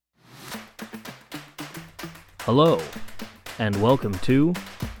Hello, and welcome to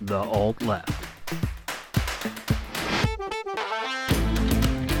The Alt Left.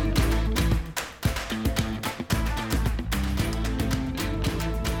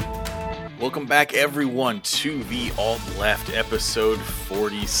 Welcome back, everyone, to The Alt Left, episode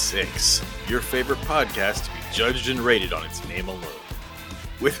 46. Your favorite podcast to be judged and rated on its name alone.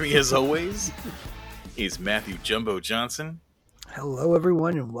 With me, as always, is Matthew Jumbo Johnson. Hello,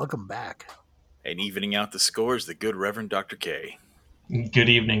 everyone, and welcome back. And evening out the scores, the good Reverend Dr. K. Good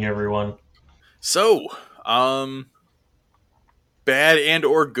evening, everyone. So, bad and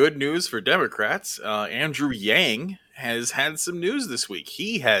or good news for Democrats. Andrew Yang has had some news this week.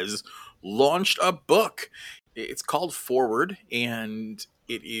 He has launched a book. It's called Forward, and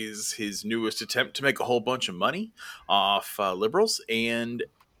it is his newest attempt to make a whole bunch of money off liberals, and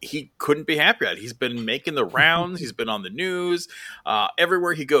he couldn't be happier. He's been making the rounds. He's been on the news.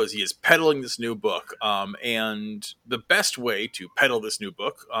 Everywhere he goes, he is peddling this new book. And the best way to peddle this new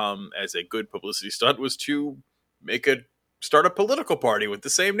book as a good publicity stunt was to start a political party with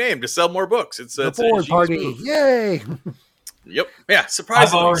the same name to sell more books. It's the Forward Party. Move. Yay! Yep. Yeah,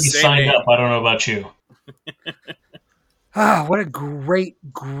 surprisingly. I've already signed up. I don't know about you. What a great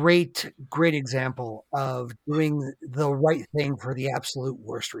example of doing the right thing for the absolute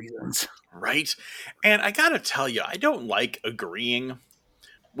worst reasons. Right. And I got to tell you, I don't like agreeing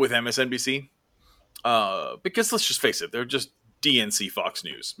with MSNBC because let's just face it, they're just DNC Fox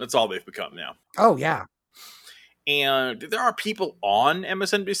News. That's all they've become now. Oh, yeah. And there are people on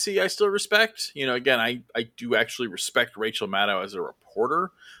MSNBC I still respect. You know, again, I do actually respect Rachel Maddow as a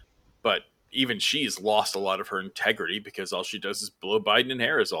reporter, but even she's lost a lot of her integrity because all she does is blow Biden and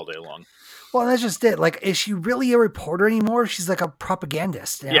Harris all day long. Well, that's just it. Like, is she really a reporter anymore? She's like a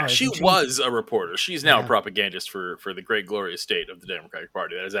propagandist now. Yeah, she was a reporter. She's now a propagandist for the great glorious state of the Democratic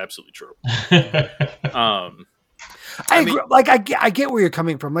Party. That is absolutely true. I agree. Like, I get where you're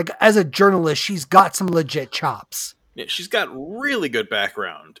coming from. Like, as a journalist, she's got some legit chops. Yeah, she's got really good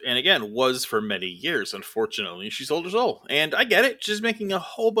background, and again, was for many years. Unfortunately, she sold her soul, and I get it. She's making a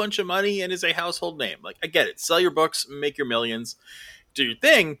whole bunch of money and is a household name. Like, I get it. Sell your books, make your millions, do your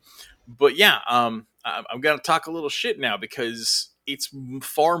thing. But yeah, I'm gonna talk a little shit now because it's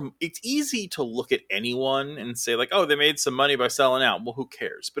easy to look at anyone and say like, oh, they made some money by selling out. Well, who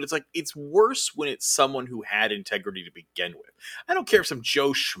cares? But it's like, it's worse when it's someone who had integrity to begin with. I don't care if some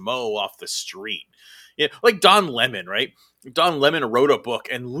Joe Schmo off the street. Yeah, like Don Lemon, right? Don Lemon wrote a book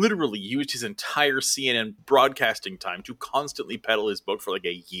and literally used his entire CNN broadcasting time to constantly peddle his book for like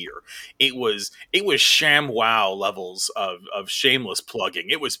a year. It was ShamWow levels of shameless plugging.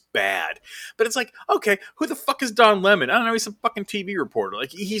 It was bad. But it's like, okay, who the fuck is Don Lemon? I don't know, he's some fucking TV reporter.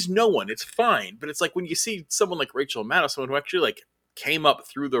 Like, he's no one. It's fine. But it's like when you see someone like Rachel Maddow, someone who actually like came up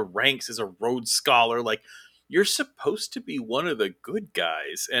through the ranks as a Rhodes Scholar, like, you're supposed to be one of the good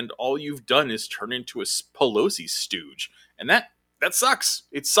guys, and all you've done is turn into a Pelosi stooge. And that sucks.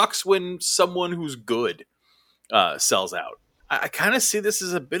 It sucks when someone who's good sells out. I kind of see this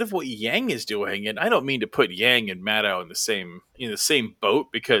as a bit of what Yang is doing, and I don't mean to put Yang and Maddow in the same boat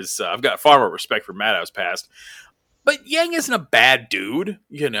because I've got far more respect for Maddow's past. But Yang isn't a bad dude,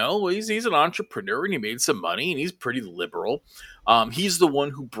 you know. He's an entrepreneur and he made some money and he's pretty liberal. He's the one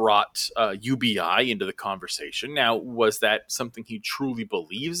who brought UBI into the conversation. Now, was that something he truly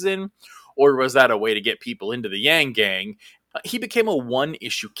believes in, or was that a way to get people into the Yang gang? He became a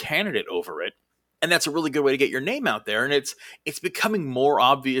one-issue candidate over it, and that's a really good way to get your name out there. And it's becoming more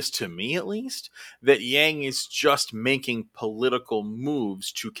obvious to me, at least, that Yang is just making political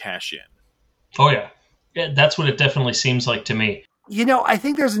moves to cash in. Oh, yeah. Yeah, that's what it definitely seems like to me. You know, I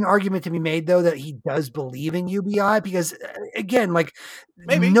think there's an argument to be made, though, that he does believe in UBI because, again, like,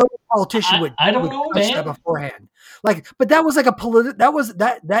 maybe no politician would touch that beforehand. Like, but that was like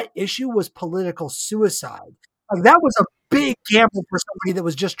that issue was political suicide. Like, that was a big gamble for somebody that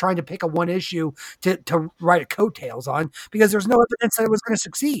was just trying to pick a one issue to write a coattails on because there's no evidence that it was going to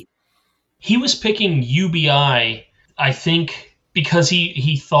succeed. He was picking UBI, I think, because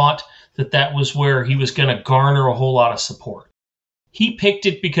he thought that was where he was going to garner a whole lot of support. He picked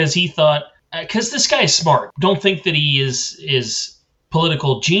it because he thought, because this guy is smart. Don't think that he is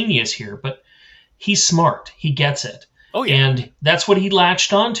political genius here, but he's smart. He gets it. Oh, yeah. And that's what he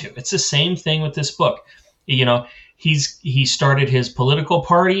latched onto. It's the same thing with this book. You know, he started his political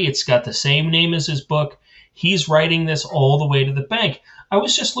party. It's got the same name as his book. He's writing this all the way to the bank. I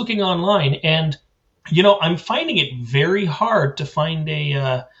was just looking online, and, you know, I'm finding it very hard to find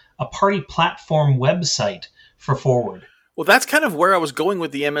a party platform website for Forward. Well, that's kind of where I was going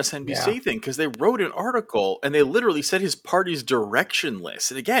with the MSNBC thing, because they wrote an article and they literally said his party's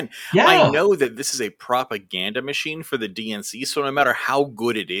directionless. And again, I know that this is a propaganda machine for the DNC, so no matter how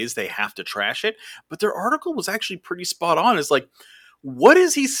good it is, they have to trash it. But their article was actually pretty spot on. It's like, what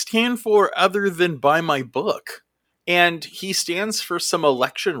does he stand for other than buy my book? And he stands for some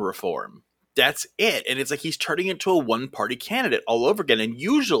election reform. That's it. And it's like he's turning into a one-party candidate all over again. And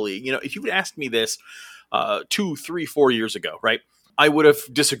usually, if you would ask me this 2, 3, 4 years ago, right, I would have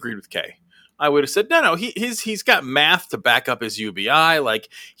disagreed with Kay. I would have said, no, he's got math to back up his UBI. Like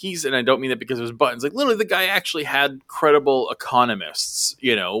and I don't mean that because of his buttons. Like literally, the guy actually had credible economists,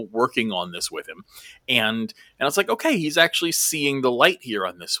 working on this with him, and it's like, okay, he's actually seeing the light here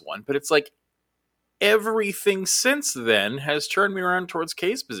on this one. But it's like everything since then has turned me around towards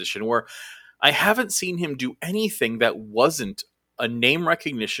Kay's position, where I haven't seen him do anything that wasn't a name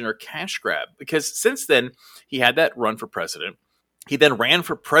recognition or cash grab, because since then he had that run for president. He then ran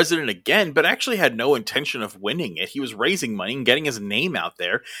for president again, but actually had no intention of winning it. He was raising money and getting his name out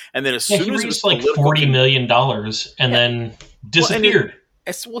there. And then as soon he as raised like $40 million and then disappeared.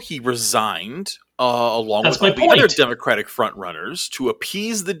 Well, he resigned along with the other Democratic frontrunners to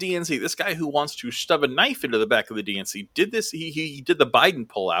appease the DNC. This guy who wants to shove a knife into the back of the DNC did this. He did the Biden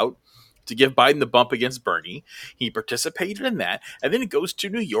pullout to give Biden the bump against Bernie. He participated in that, and then he goes to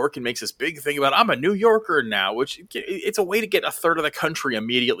New York and makes this big thing about, I'm a New Yorker now, which it's a way to get a third of the country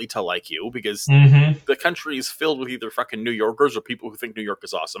immediately to like you, because the country is filled with either fucking New Yorkers or people who think New York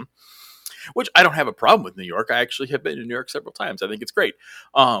is awesome, which I don't have a problem with New York. I actually have been to New York several times. I think it's great.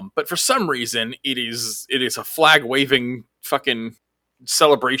 But for some reason, it is a flag-waving fucking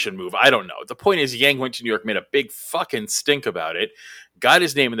celebration move. I don't know. The point is, Yang went to New York, made a big fucking stink about it, got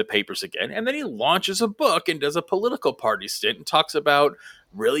his name in the papers again, and then he launches a book and does a political party stint and talks about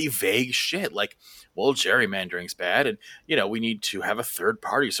really vague shit like, well, gerrymandering's bad, and we need to have a third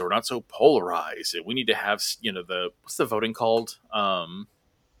party so we're not so polarized, and we need to have what's the voting called?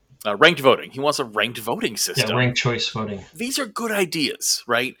 Ranked voting. He wants a ranked voting system. Yeah, ranked choice voting. These are good ideas,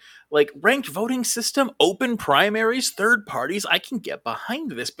 right? Like ranked voting system, open primaries, third parties. I can get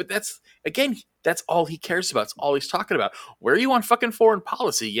behind this, but that's all he cares about. It's all he's talking about. Where are you on fucking foreign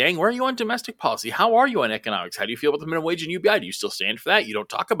policy, Yang? Where are you on domestic policy? How are you on economics? How do you feel about the minimum wage and UBI? Do you still stand for that? You don't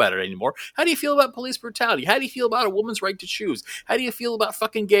talk about it anymore. How do you feel about police brutality? How do you feel about a woman's right to choose? How do you feel about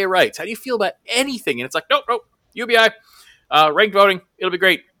fucking gay rights? How do you feel about anything? And it's like, nope, UBI. Ranked voting, it'll be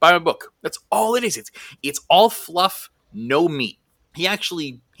great. Buy my book. That's all it is. It's all fluff, no meat. He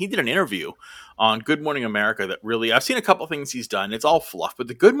did an interview on Good Morning America that really, I've seen a couple things he's done. It's all fluff, but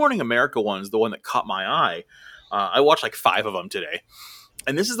the Good Morning America one is the one that caught my eye. I watched like 5 of them today,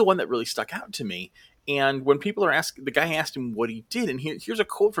 and this is the one that really stuck out to me. And when people are asking, the guy asked him what he did, and here's a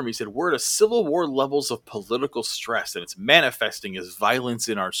quote from him. He said, "We're at a civil war levels of political stress, and it's manifesting as violence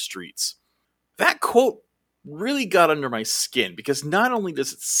in our streets." That quote really got under my skin, because not only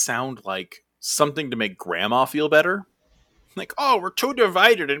does it sound like something to make grandma feel better, like, oh, we're too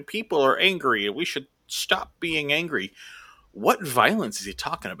divided and people are angry and we should stop being angry. What violence is he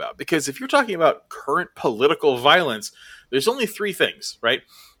talking about? Because if you're talking about current political violence, there's only 3 things, right?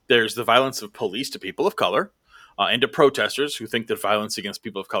 There's the violence of police to people of color and to protesters who think that violence against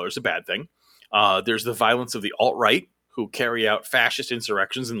people of color is a bad thing. There's the violence of the alt-right, who carry out fascist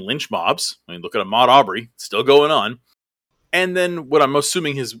insurrections and lynch mobs. I mean, look at Ahmaud Arbery, it's still going on. And then what I'm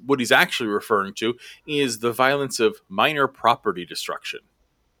assuming what he's actually referring to is the violence of minor property destruction.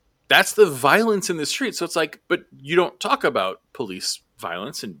 That's the violence in the street. So it's like, but you don't talk about police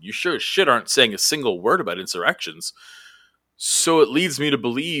violence, and you sure as shit aren't saying a single word about insurrections. So it leads me to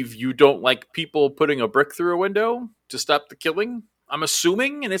believe you don't like people putting a brick through a window to stop the killing, I'm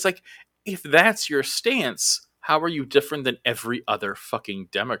assuming. And it's like, if that's your stance, how are you different than every other fucking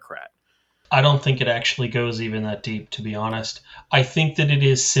Democrat? I don't think it actually goes even that deep, to be honest. I think that it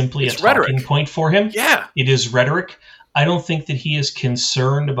is simply a rhetoric. Talking point for him. Yeah. It is rhetoric. I don't think that he is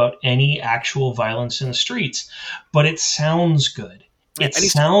concerned about any actual violence in the streets, but it sounds good. It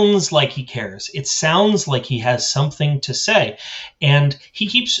sounds like he cares. It sounds like he has something to say. And he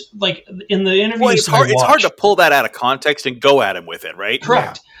keeps, like, in the interviews it's hard to pull that out of context and go at him with it, right?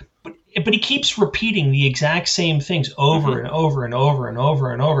 Correct. Yeah. But he keeps repeating the exact same things over and over and over and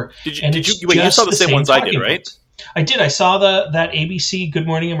over and over. You saw the same ones I did, right? I did. I saw that ABC Good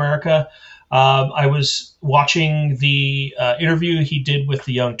Morning America. I was watching the interview he did with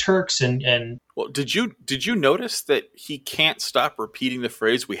the Young Turks, and well, did you notice that he can't stop repeating the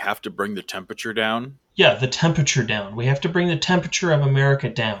phrase, "We have to bring the temperature down"? Yeah, the temperature down. We have to bring the temperature of America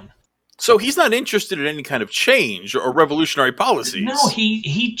down. So he's not interested in any kind of change or revolutionary policies. No, he's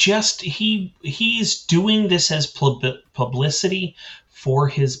doing this as publicity for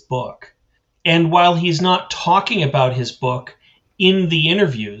his book. And while he's not talking about his book in the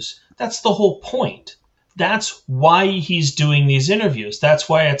interviews, that's the whole point. That's why he's doing these interviews. That's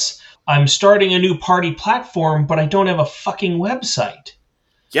why I'm starting a new party platform, but I don't have a fucking website.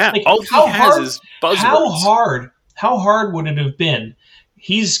 Yeah, like, all he has is buzzwords. How hard would it have been?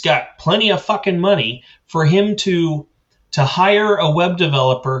 He's got plenty of fucking money for him to hire a web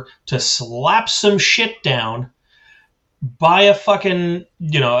developer to slap some shit down, buy a fucking,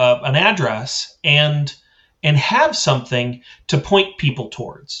 an address and have something to point people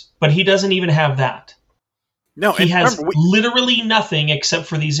towards. But he doesn't even have that. No, he has literally nothing except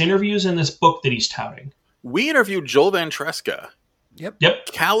for these interviews and this book that he's touting. We interviewed Joel Van Tresca. Yep.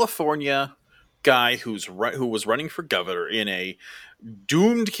 California guy who was running for governor in a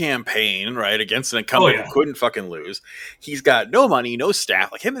doomed campaign, right, against an incumbent who couldn't fucking lose. He's got no money, no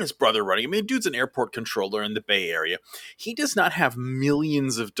staff, like him and his brother running. I mean, dude's an airport controller in the Bay Area. He does not have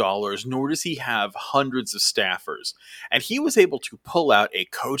millions of dollars, nor does he have hundreds of staffers. And he was able to pull out a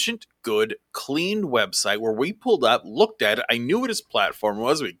cogent, good, clean website where we pulled up, looked at it. I knew what his platform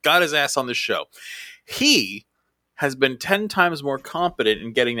was. We got his ass on the show. He has been 10 times more competent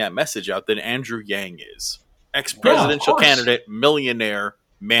in getting that message out than Andrew Yang is. Ex-presidential candidate, millionaire,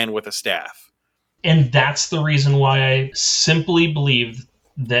 man with a staff. And that's the reason why I simply believe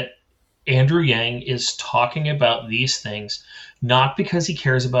that Andrew Yang is talking about these things, not because he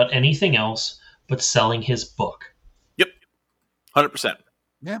cares about anything else, but selling his book. Yep. 100%.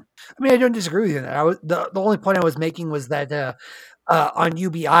 Yeah. I mean, I don't disagree with you. The only point I was making was that on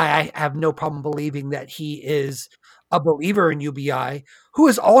UBI, I have no problem believing that he is a believer in UBI who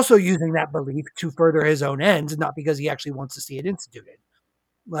is also using that belief to further his own ends, not because he actually wants to see it instituted.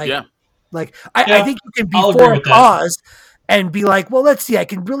 I think you can be for a cause and be like, well, let's see, I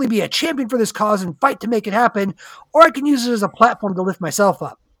can really be a champion for this cause and fight to make it happen, or I can use it as a platform to lift myself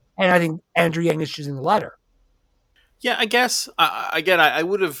up. And I think Andrew Yang is choosing the latter. Yeah, I guess. I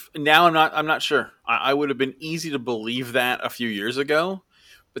would have. Now I'm not sure. I would have been easy to believe that a few years ago.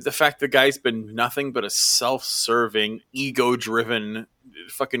 But the fact the guy's been nothing but a self-serving, ego-driven,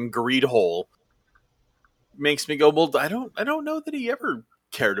 fucking greed hole makes me go, well, I don't know that he ever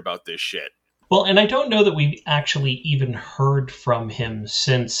cared about this shit. Well, and I don't know that we've actually even heard from him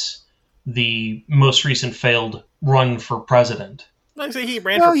since the most recent failed run for president. Like I say, he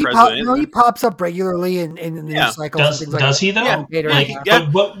ran for president. He pops up regularly in the news cycles. Does he, though?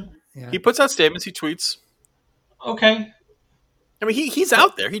 Yeah. He puts out statements. He tweets. Okay. I mean, he's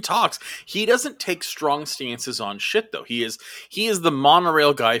out there. He talks. He doesn't take strong stances on shit, though. He is the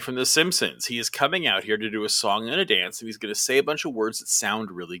monorail guy from The Simpsons. He is coming out here to do a song and a dance, and he's going to say a bunch of words that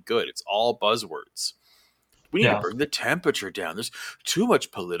sound really good. It's all buzzwords. We need to bring the temperature down. There's too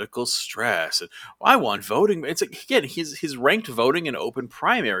much political stress, and I want voting. It's like, again, his ranked voting in open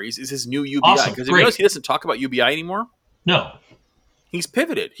primaries is his new UBI. Because you notice he doesn't talk about UBI anymore. No. He's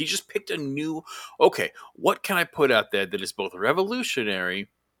pivoted. He just picked a new, okay, what can I put out there that is both revolutionary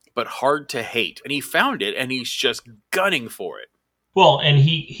but hard to hate? And he found it, and he's just gunning for it. Well, and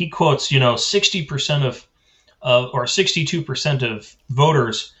he quotes, 60% of, or 62% of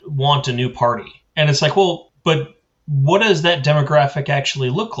voters want a new party. And it's like, well, but what does that demographic actually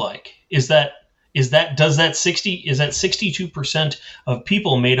look like? Is that 62% of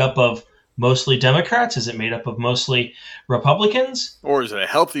people made up of mostly Democrats? Is it made up of mostly Republicans? Or is it a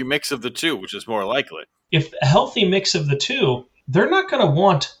healthy mix of the two, which is more likely? If a healthy mix of the two, they're not going to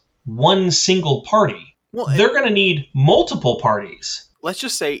want one single party. Well, they're going to need multiple parties. Let's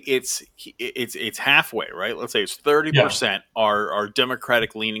just say it's halfway, right? Let's say it's 30% are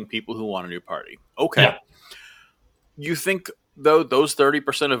Democratic leaning people who want a new party. Okay. Yeah. You think though those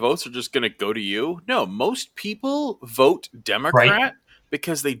 30% of votes are just going to go to you? No, most people vote Democrat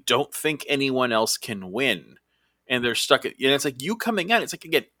because they don't think anyone else can win. And they're stuck at, and it's like you coming out, it's like,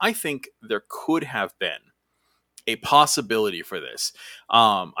 again, I think there could have been a possibility for this.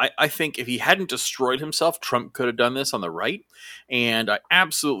 I think if he hadn't destroyed himself, Trump could have done this on the right. And I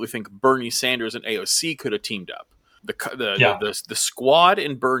absolutely think Bernie Sanders and AOC could have teamed up. The squad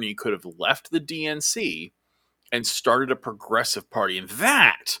and Bernie could have left the DNC and started a progressive party. And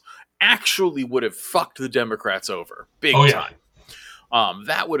that actually would have fucked the Democrats over big time.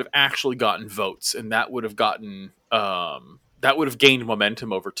 That would have actually gotten votes, and that would have gotten that would have gained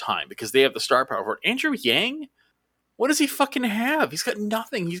momentum over time because they have the star power for it. Andrew Yang, what does he fucking have? He's got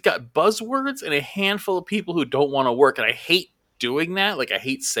nothing. He's got buzzwords and a handful of people who don't want to work. And I hate doing that. Like, I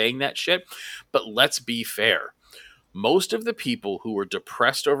hate saying that shit. But let's be fair. most of the people who were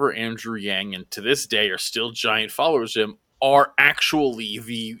depressed over Andrew Yang and to this day are still giant followers of him are actually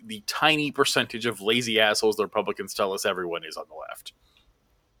the tiny percentage of lazy assholes the Republicans tell us everyone is on the left.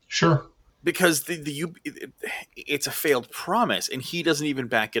 Sure. Because it's a failed promise, and he doesn't even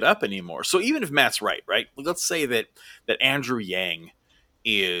back it up anymore. So even if Matt's right? Let's say that Andrew Yang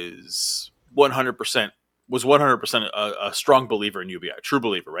is 100% a strong believer in UBI, true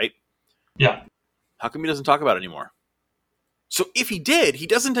believer, right? Yeah. How come he doesn't talk about it anymore? So if he did, he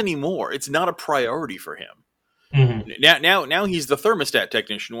doesn't anymore. It's not a priority for him. Mm-hmm. Now he's the thermostat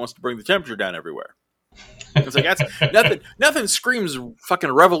technician who wants to bring the temperature down everywhere. It's like that's nothing screams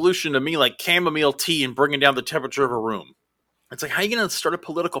fucking revolution to me like chamomile tea and bringing down the temperature of a room. It's like, how are you going to start a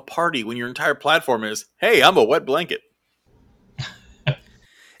political party when your entire platform is, hey, I'm a wet blanket?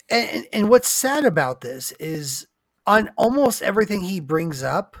 And what's sad about this is on almost everything he brings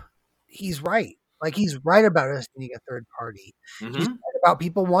up, he's right. Like, he's right about us needing a third party. Mm-hmm. He's right about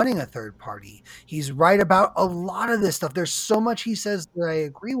people wanting a third party. He's right about a lot of this stuff. There's so much he says that I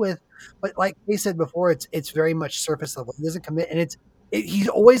agree with, but like they said before, it's very much surface level. He doesn't commit, and he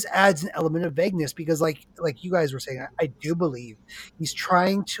always adds an element of vagueness because, like you guys were saying, I do believe he's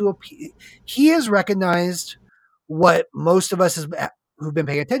trying to appeal. He has recognized what most of us who've been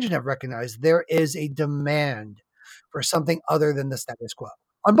paying attention have recognized. There is a demand for something other than the status quo.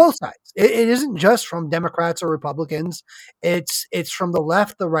 On both sides. It isn't just from Democrats or Republicans. It's from the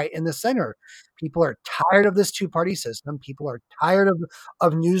left, the right, and the center. People are tired of this two-party system. People are tired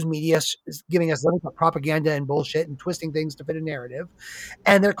of news media giving us propaganda and bullshit and twisting things to fit a narrative.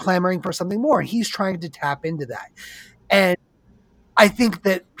 And they're clamoring for something more. And he's trying to tap into that. And I think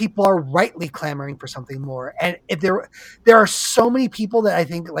that people are rightly clamoring for something more. And if there are so many people that I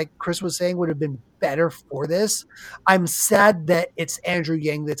think, like Chris was saying, would have been better for this. I'm sad that it's Andrew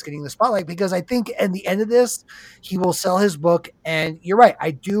Yang that's getting the spotlight because I think at the end of this, he will sell his book. And you're right.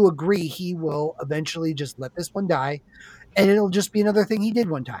 I do agree. He will eventually just let this one die. And it'll just be another thing he did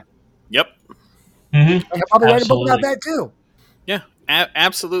one time. Yep. Mm-hmm. I'll probably write a book about that too. Yeah,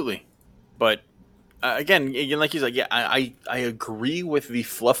 absolutely. But again, like he's like, yeah, I agree with the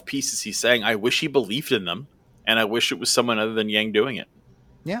fluff pieces he's saying. I wish he believed in them, and I wish it was someone other than Yang doing it.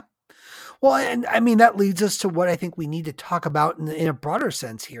 Yeah. Well, and I mean, that leads us to what I think we need to talk about in a broader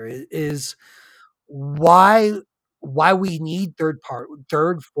sense here is why we need third,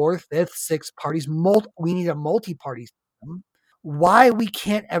 fourth, fifth, sixth parties. We need a multi-party system. Why we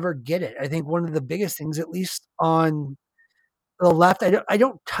can't ever get it. I think one of the biggest things, at least on the left, I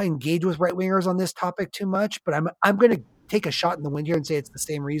don't engage with right wingers on this topic too much, but I'm going to take a shot in the wind here and say it's the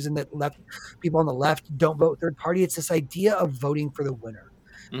same reason that people on the left don't vote third party. It's this idea of voting for the winner.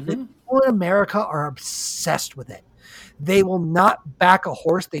 Mm-hmm. People in America are obsessed with it. They will not back a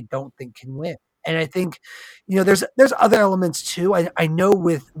horse they don't think can win. And I think, there's other elements too. I know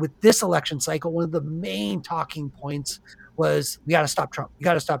with this election cycle, one of the main talking points was we got to stop Trump. We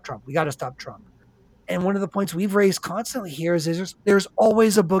got to stop Trump. We got to stop Trump. And one of the points we've raised constantly here is there's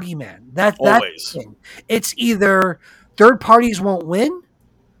always a boogeyman. That's the thing. It's either third parties won't win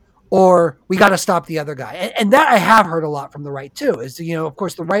or we got to stop the other guy. And that I have heard a lot from the right too, is, of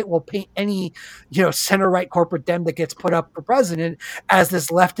course the right will paint any, center right corporate dem that gets put up for president as this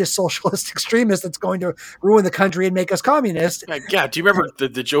leftist socialist extremist that's going to ruin the country and make us communist. Yeah. Do you remember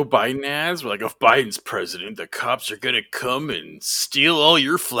the Joe Biden ads? Like, if Biden's president, the cops are going to come and steal all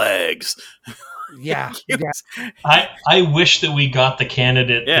your flags. Yeah. I wish that we got the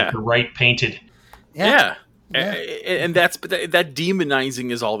candidate that the right painted. Yeah. And that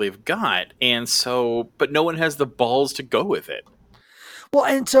demonizing is all they've got. And so, but no one has the balls to go with it. Well,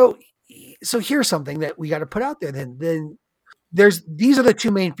 and so here's something that we got to put out there. Then these are the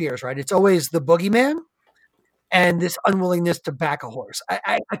two main fears, right? It's always the boogeyman and this unwillingness to back a horse.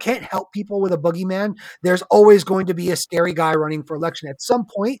 I can't help people with a boogeyman. There's always going to be a scary guy running for election at some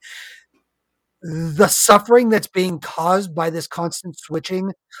point. The suffering that's being caused by this constant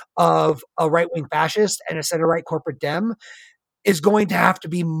switching of a right-wing fascist and a center-right corporate dem is going to have to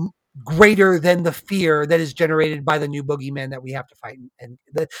be greater than the fear that is generated by the new boogeyman that we have to fight. And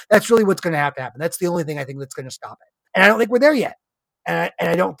that's really what's going to have to happen. That's the only thing I think that's going to stop it. And I don't think we're there yet. And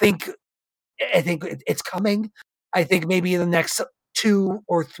I think it's coming. I think maybe in the next 2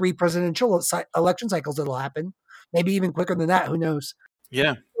 or 3 presidential election cycles it'll happen. Maybe even quicker than that. Who knows?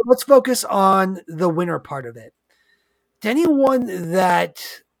 Yeah. Let's focus on the winner part of it. To anyone that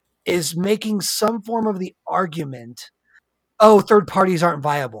is making some form of the argument, third parties aren't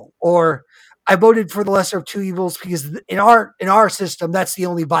viable, or I voted for the lesser of two evils because in our system, that's the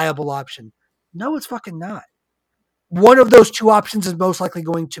only viable option. No, it's fucking not. One of those two options is most likely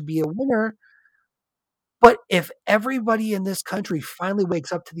going to be a winner. But if everybody in this country finally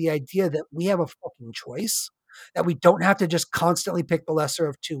wakes up to the idea that we have a fucking choice, that we don't have to just constantly pick the lesser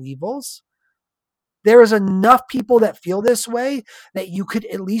of two evils, there is enough people that feel this way that you could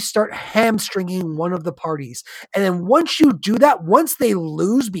at least start hamstringing one of the parties. And then once you do that, once they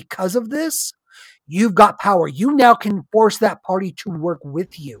lose because of this, you've got power. You now can force that party to work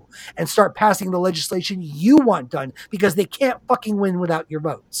with you and start passing the legislation you want done because they can't fucking win without your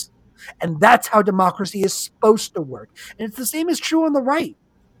votes. And that's how democracy is supposed to work. And it's the same is true on the right.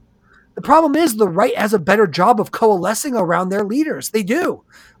 The problem is the right has a better job of coalescing around their leaders. They do.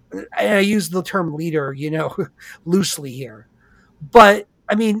 And I use the term leader, loosely here. But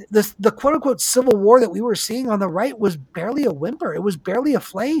I mean, the quote unquote civil war that we were seeing on the right was barely a whimper. It was barely a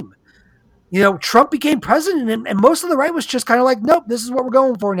flame. Trump became president and most of the right was just kind of like, nope, this is what we're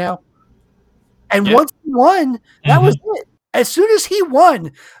going for now. And once he won, that was it. As soon as he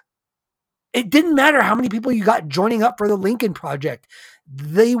won, it didn't matter how many people you got joining up for the Lincoln Project.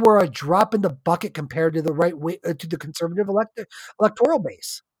 They were a drop in the bucket compared to the right way, to the conservative electoral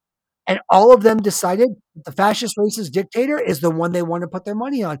base. And all of them decided the fascist racist dictator is the one they want to put their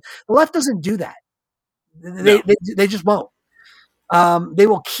money on. The left doesn't do that. They just won't. They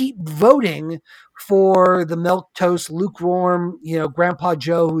will keep voting for the milquetoast, lukewarm, Grandpa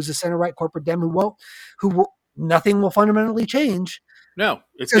Joe, who's a center right corporate Dem nothing will fundamentally change. No,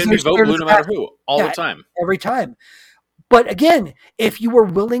 it's going to be vote blue no matter who, all the time. Every time. But again, if you were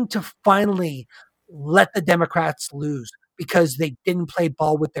willing to finally let the Democrats lose because they didn't play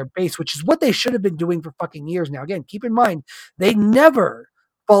ball with their base, which is what they should have been doing for fucking years now. Again, keep in mind, they never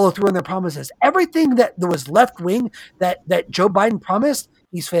follow through on their promises. Everything that was left wing that Joe Biden promised,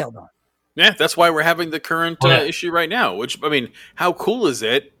 he's failed on. Yeah, that's why we're having the current issue right now, which, I mean, how cool is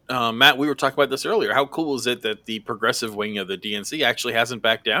it? Matt, we were talking about this earlier. How cool is it that the progressive wing of the DNC actually hasn't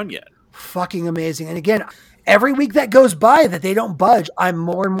backed down yet? Fucking amazing. And again, every week that goes by that they don't budge, I'm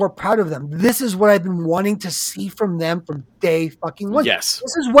more and more proud of them. This is what I've been wanting to see from them from day fucking one. Yes.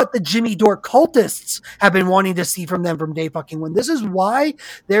 This is what the Jimmy Dore cultists have been wanting to see from them from day fucking one. This is why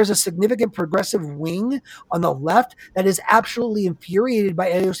there's a significant progressive wing on the left that is absolutely infuriated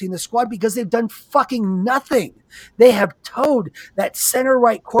by AOC and the squad because they've done fucking nothing. They have towed that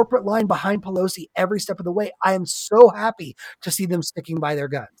center-right corporate line behind Pelosi every step of the way. I am so happy to see them sticking by their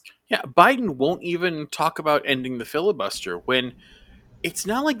guns. Yeah, Biden won't even talk about ending the filibuster when it's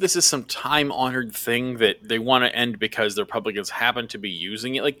not like this is some time-honored thing that they want to end because the Republicans happen to be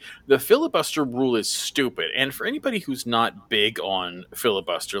using it. Like, the filibuster rule is stupid. And for anybody who's not big on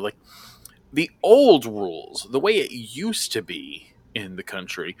filibuster, like, the old rules, the way it used to be in the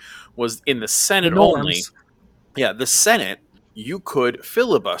country, was in the Senate only. Yeah, the Senate, you could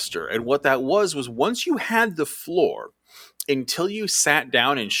filibuster. And what that was once you had the floor, until you sat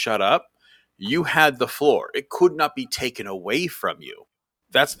down and shut up, you had the floor. It could not be taken away from you.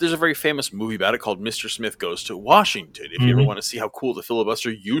 There's a very famous movie about it called Mr. Smith Goes to Washington. If you ever want to see how cool the filibuster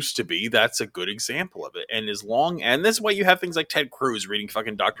used to be, that's a good example of it. And this is why you have things like Ted Cruz reading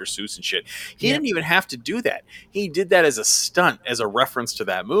fucking Dr. Seuss and shit. He didn't even have to do that. He did that as a stunt, as a reference to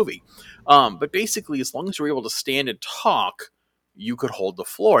that movie. But basically, as long as you were able to stand and talk, you could hold the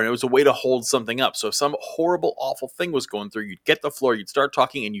floor. And it was a way to hold something up. So if some horrible, awful thing was going through, you'd get the floor, you'd start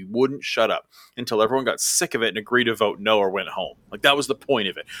talking, and you wouldn't shut up until everyone got sick of it and agreed to vote no or went home. Like, that was the point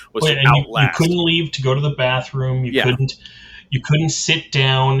of it, was to outlast. You couldn't leave to go to the bathroom. You couldn't sit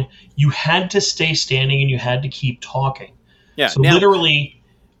down. You had to stay standing and you had to keep talking. Yeah. So literally,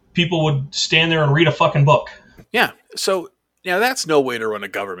 people would stand there and read a fucking book. Yeah. So now, that's no way to run a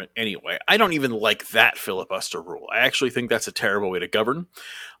government anyway. I don't even like that filibuster rule. I actually think that's a terrible way to govern.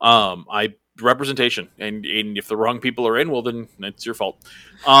 Representation, and if the wrong people are in, well, then it's your fault.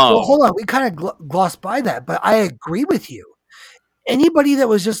 Well, hold on. We kind of glossed by that, but I agree with you. Anybody that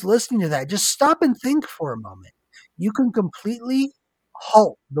was just listening to that, just stop and think for a moment. You can completely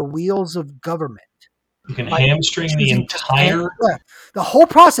halt the wheels of government. You can hamstring the entire... the whole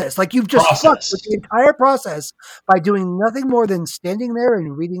process. Like, you've just fucked with the entire process by doing nothing more than standing there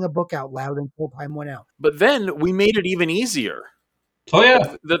and reading a book out loud until time went out. But then we made it even easier. Oh,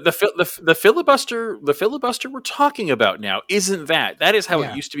 yeah. The filibuster we're talking about now isn't that. That is how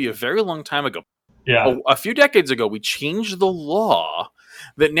it used to be a very long time ago. Yeah. A few decades ago, we changed the law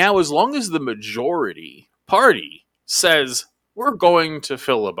that now, as long as the majority party says, we're going to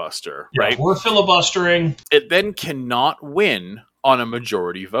filibuster, right? We're filibustering. It then cannot win on a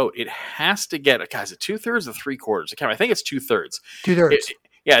majority vote. It has to get, guys, 2/3 or 3/4? I think it's 2/3. 2/3.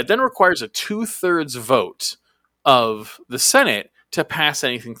 It then requires a 2/3 vote of the Senate to pass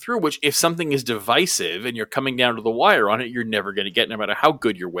anything through, which, if something is divisive and you're coming down to the wire on it, you're never going to get, no matter how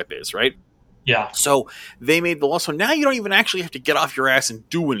good your whip is, right? Yeah. So they made the law. So now you don't even actually have to get off your ass and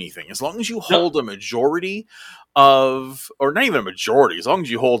do anything. As long as you hold a majority or not even a majority, as long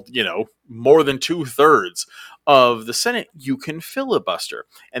as you hold, more than 2/3 of the Senate, you can filibuster.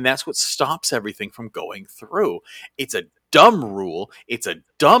 And that's what stops everything from going through. It's a dumb rule. It's a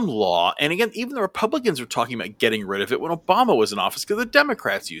dumb law. And again, even the Republicans were talking about getting rid of it when Obama was in office because the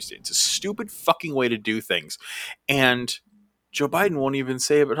Democrats used it. It's a stupid fucking way to do things. And Joe Biden won't even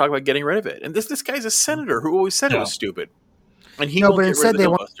talk about getting rid of it. And this guy's a senator who always said it was stupid. And he won't but get instead rid of they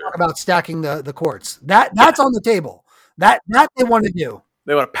want to talk about stacking the courts. That's on the table. That they want to do.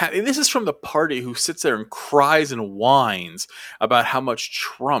 They want to. This is from the party who sits there and cries and whines about how much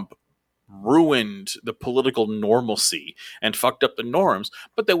Trump ruined the political normalcy and fucked up the norms,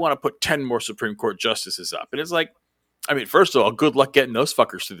 but they want to put 10 more Supreme Court justices up. And it's like, first of all, good luck getting those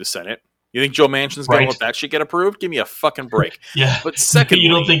fuckers through the Senate. You think Joe Manchin's going to let that shit get approved? Give me a fucking break. Yeah. But secondly, you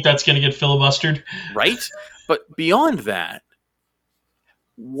don't think that's going to get filibustered? Right? But beyond that,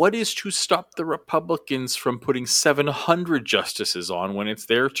 what is to stop the Republicans from putting 700 justices on when it's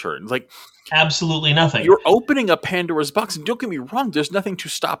their turn? Like, absolutely nothing. You're opening a Pandora's box, and don't get me wrong, there's nothing to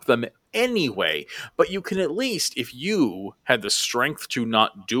stop them anyway. But you can at least, if you had the strength to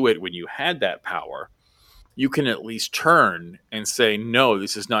not do it when you had that power, you can at least turn and say, no,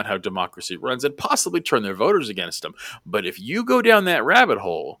 this is not how democracy runs, and possibly turn their voters against them. But if you go down that rabbit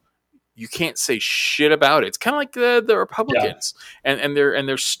hole, you can't say shit about it. It's kind of like the Republicans and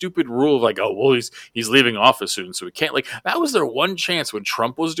their stupid rule of like, oh, well, he's leaving office soon, so we can't. Like, that was their one chance when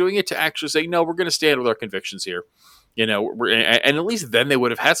Trump was doing it to actually say, no, we're going to stand with our convictions here. And at least then they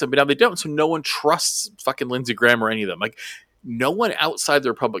would have had some, but now they don't. So no one trusts fucking Lindsey Graham or any of them. Like, no one outside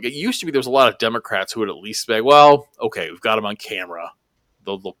the Republic. It used to be there was a lot of Democrats who would at least say, well, okay, we've got them on camera.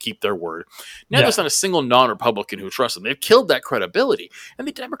 They'll keep their word. Now there's not a single non-Republican who trusts them. They've killed that credibility. And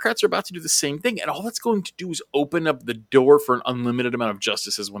the Democrats are about to do the same thing. And all that's going to do is open up the door for an unlimited amount of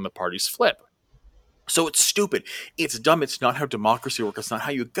justices when the parties flip. So it's stupid. It's dumb. It's not how democracy works. It's not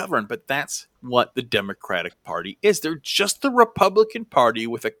how you govern. But that's what the Democratic Party is. They're just the Republican Party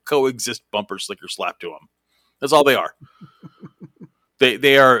with a coexist bumper sticker slapped to them. That's all they are.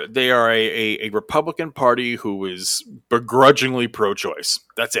 They are a Republican Party who is begrudgingly pro-choice.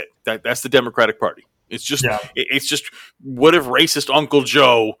 That's it. That's the Democratic Party. It's just what if racist Uncle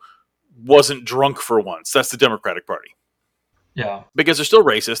Joe wasn't drunk for once? That's the Democratic Party. Yeah, because they're still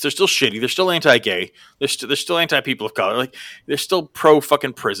racist, they're still shitty, they're still anti-gay, they're still anti-people of color. Like, they're still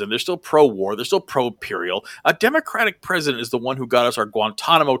pro-fucking prison, they're still pro-war, they're still pro-imperial. A Democratic president is the one who got us our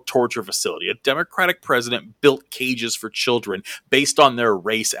Guantanamo torture facility. A Democratic president built cages for children based on their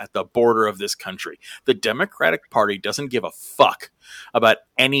race at the border of this country. The Democratic Party doesn't give a fuck about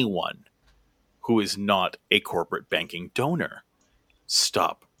anyone who is not a corporate banking donor.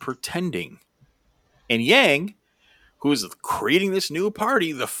 Stop pretending. And Yang, who is creating this new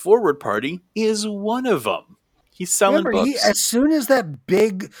party, the Forward Party, is one of them. He's selling books. As soon as that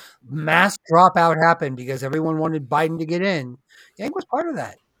big mass dropout happened because everyone wanted Biden to get in, Yang was part of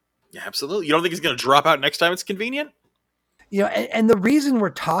that. Yeah, absolutely. You don't think he's going to drop out next time it's convenient? And the reason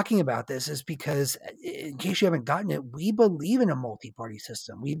we're talking about this is because, in case you haven't gotten it, we believe in a multi-party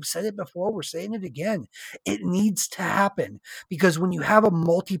system. We've said it before. We're saying it again. It needs to happen because when you have a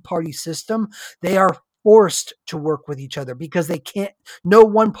multi-party system, they are forced to work with each other because no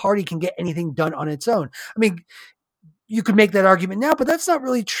one party can get anything done on its own. I mean, you could make that argument now, but that's not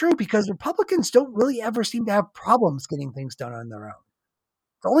really true because Republicans don't really ever seem to have problems getting things done on their own.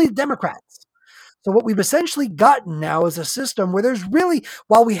 It's only the Democrats. So what we've essentially gotten now is a system where there's really,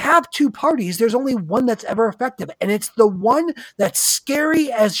 while we have two parties, there's only one that's ever effective. And it's the one that's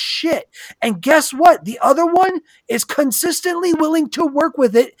scary as shit. And guess what? The other one is consistently willing to work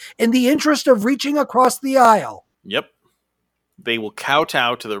with it in the interest of reaching across the aisle. Yep. They will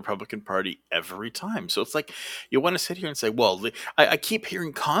kowtow to the Republican Party every time. So it's like, you want to sit here and say, well, I keep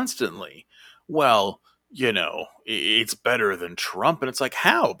hearing constantly, well, it's better than Trump. And it's like,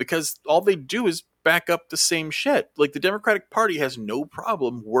 how? Because all they do is back up the same shit. Like, the Democratic Party has no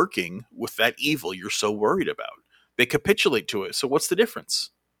problem working with that evil you're so worried about. They capitulate to it. So what's the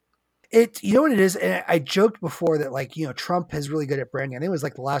difference? You know what it is? And I joked before that, Trump is really good at branding. I think it was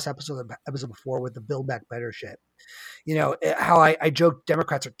like the last episode before with the Build Back Better shit. How I joked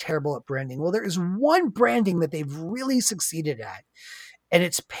Democrats are terrible at branding. Well, there is one branding that they've really succeeded at. And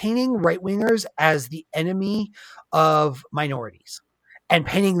it's painting right-wingers as the enemy of minorities and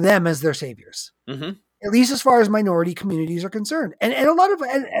painting them as their saviors. Mm-hmm. At least as far as minority communities are concerned. And a lot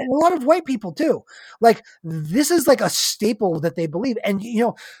of white people too. Like, this is like a staple that they believe. And,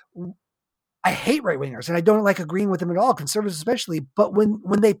 I hate right wingers, and I don't like agreeing with them at all, conservatives especially. But when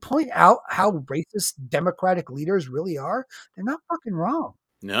they point out how racist Democratic leaders really are, they're not fucking wrong.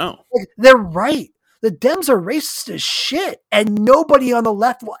 No, like, they're right. The Dems are racist as shit, and nobody on the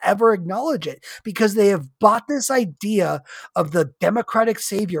left will ever acknowledge it because they have bought this idea of the Democratic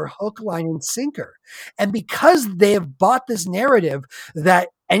savior hook, line, and sinker. And because they have bought this narrative that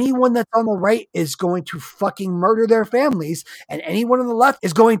anyone that's on the right is going to fucking murder their families and anyone on the left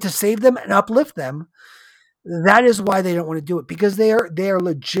is going to save them and uplift them, that is why they don't want to do it, because they are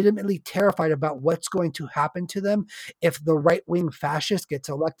legitimately terrified about what's going to happen to them if the right-wing fascist gets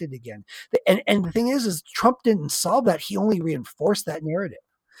elected again. And the thing is Trump didn't solve that. He only reinforced that narrative.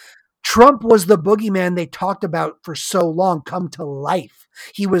 Trump was the boogeyman they talked about for so long come to life.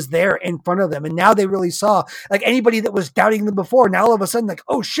 He was there in front of them. And now they really saw, like, anybody that was doubting them before, now all of a sudden, like,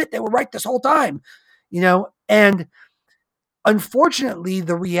 oh shit, they were right this whole time, and unfortunately,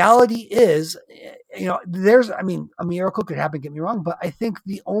 the reality is, a miracle could happen, get me wrong, but I think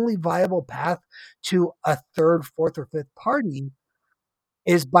the only viable path to a third, fourth, or fifth party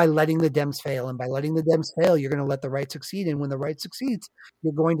is by letting the Dems fail. And by letting the Dems fail, you're going to let the right succeed. And when the right succeeds,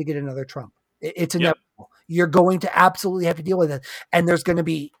 you're going to get another Trump. It's inevitable. Yep. You're going to absolutely have to deal with it. And there's going to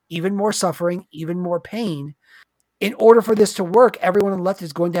be even more suffering, even more pain. In order for this to work, everyone on the left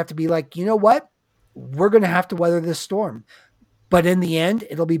is going to have to be like, you know what? We're going to have to weather this storm. But in the end,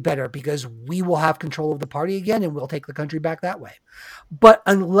 it'll be better because we will have control of the party again and we'll take the country back that way. But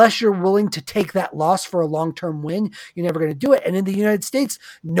unless you're willing to take that loss for a long-term win, you're never going to do it. And in the United States,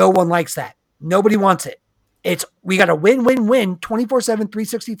 no one likes that. Nobody wants it. We got to win, 24/7,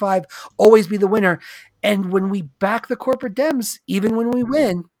 365, always be the winner. And when we back the corporate Dems, even when we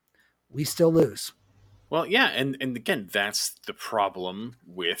win, we still lose. Well, yeah, and again, that's the problem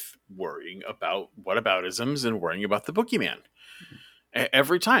with worrying about whataboutisms and worrying about the boogeyman.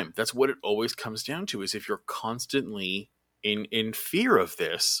 Every time, that's what it always comes down to, is if you're constantly in fear of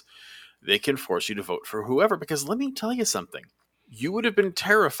this, they can force you to vote for whoever. Because let me tell you something. You would have been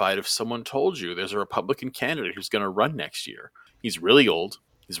terrified if someone told you there's a Republican candidate who's going to run next year. He's really old.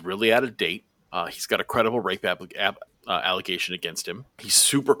 He's really out of date. He's got a credible rape allegation against him. He's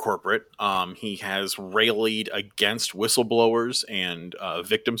super corporate. He has rallied against whistleblowers and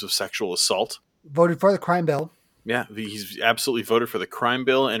victims of sexual assault. Voted for the crime bill. Yeah, he's absolutely voted for the crime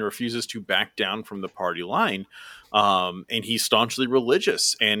bill and refuses to back down from the party line. And he's staunchly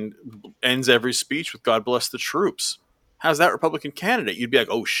religious and ends every speech with "God bless the troops." How's that Republican candidate? You'd be like,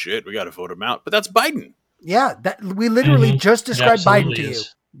 oh shit, we got to vote him out. But that's Biden. Yeah, we literally just described Biden to you.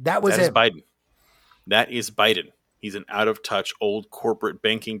 That was it. Biden. That is Biden. He's an out-of-touch, old corporate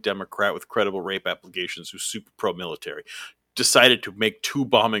banking Democrat with credible rape allegations who's super pro-military. Decided to make 2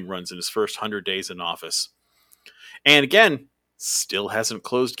 bombing runs in his first 100 days in office. And again, still hasn't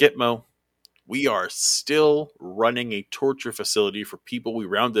closed Gitmo. We are still running a torture facility for people we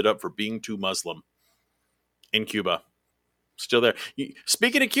rounded up for being too Muslim in Cuba. Still there.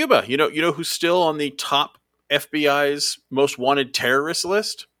 Speaking of Cuba, you know who's still on the top FBI's most wanted terrorist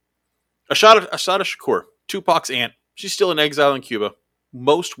list? Assata Shakur, Tupac's aunt. She's still in exile in Cuba.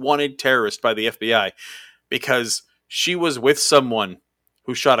 Most wanted terrorist by the FBI because she was with someone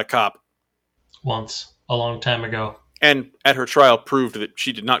who shot a cop. Once, a long time ago. And at her trial proved that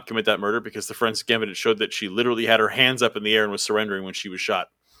she did not commit that murder because the forensic evidence showed that she literally had her hands up in the air and was surrendering when she was shot.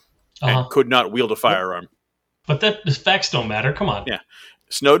 And could not wield a firearm. But the facts don't matter. Come on. Yeah.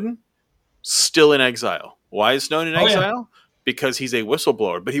 Snowden, still in exile. Why is Snowden in exile? Yeah. Because he's a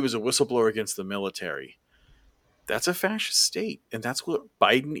whistleblower, but he was a whistleblower against the military. That's a fascist state, and that's what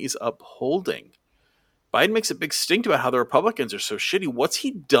Biden is upholding. Biden makes a big stink about how the Republicans are so shitty. What's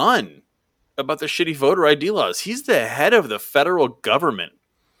he done about the shitty voter ID laws? He's the head of the federal government.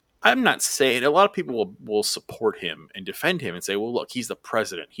 I'm not saying, a lot of people will support him and defend him and say, well, look, he's the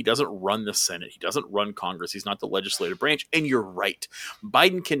president. He doesn't run the Senate. He doesn't run Congress. He's not the legislative branch. And you're right.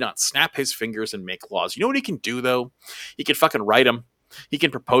 Biden cannot snap his fingers and make laws. You know what he can do, though? He can fucking write them. He can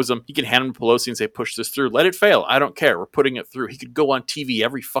propose them. He can hand them to Pelosi and say, push this through. Let it fail. I don't care. We're putting it through. He could go on TV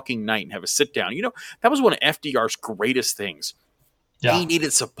every fucking night and have a sit down. You know, that was one of FDR's greatest things. Yeah. He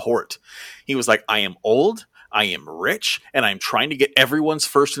needed support. He was like, I am old, I am rich, and I'm trying to get everyone's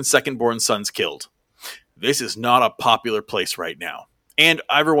first and second born sons killed. This is not a popular place right now. And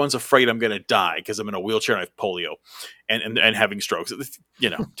everyone's afraid I'm going to die because I'm in a wheelchair and I have polio and having strokes.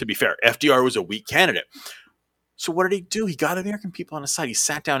 You know, to be fair, FDR was a weak candidate. So what did he do? He got American people on his side. He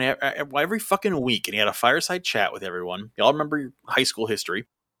sat down every fucking week and he had a fireside chat with everyone. Y'all remember your high school history.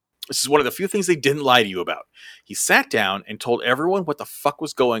 This is one of the few things they didn't lie to you about. He sat down and told everyone what the fuck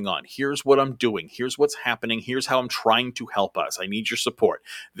was going on. Here's what I'm doing. Here's what's happening. Here's how I'm trying to help us. I need your support.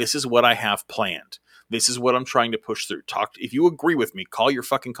 This is what I have planned. This is what I'm trying to push through. If you agree with me, call your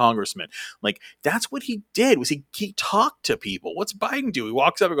fucking congressman. Like, that's what he did, was he talked to people. What's Biden do? He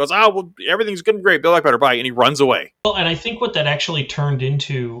walks up and goes, well, everything's good and great. Build Back Better, bye. And he runs away. Well, and I think what that actually turned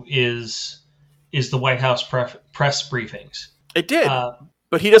into is the White House press briefings. It did,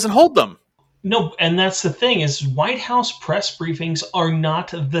 but he doesn't hold them. No, and that's the thing, is White House press briefings are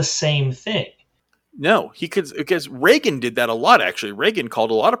not the same thing. No, because Reagan did that a lot, actually. Reagan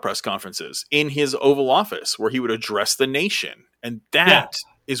called a lot of press conferences in his Oval Office where he would address the nation. And that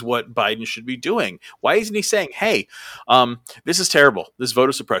is what Biden should be doing. Why isn't he saying, hey, this is terrible. This is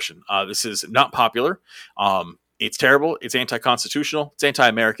voter suppression. This is not popular. It's terrible. It's anti-constitutional. It's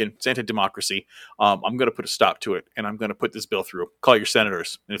anti-American. It's anti-democracy. I'm going to put a stop to it, and I'm going to put this bill through. Call your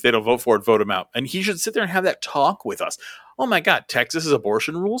senators. And if they don't vote for it, vote them out. And he should sit there and have that talk with us. Oh my God, Texas's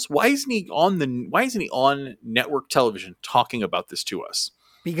abortion rules? Why isn't he on network television talking about this to us?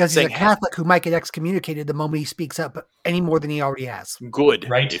 Because he's a Catholic who might get excommunicated the moment he speaks up any more than he already has. Good.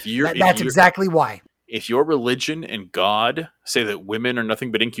 Right. That's exactly why. If your religion and God say that women are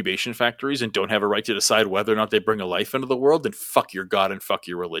nothing but incubation factories and don't have a right to decide whether or not they bring a life into the world, then fuck your God and fuck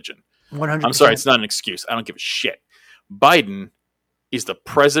your religion. 100%. I'm sorry, it's not an excuse. I don't give a shit. Biden is the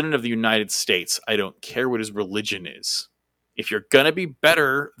president of the United States. I don't care what his religion is. If you're going to be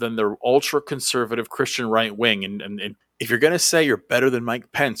better than the ultra-conservative Christian right wing, and if you're going to say you're better than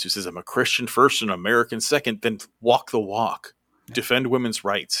Mike Pence, who says I'm a Christian first and an American second, then walk the walk. Defend women's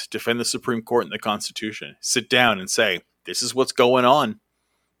rights. Defend the Supreme Court and the Constitution. Sit down and say, this is what's going on.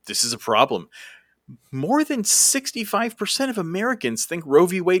 This is a problem. More than 65% of Americans think Roe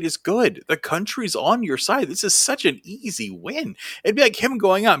v. Wade is good. The country's on your side. This is such an easy win. It'd be like him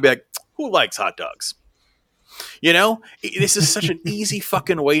going out and be like, who likes hot dogs? You know, this is such an easy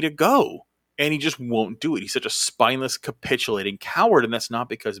fucking way to go. And he just won't do it. He's such a spineless, capitulating coward. And that's not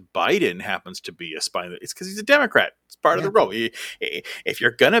because Biden happens to be a spineless. It's because he's a Democrat. It's part of the role. If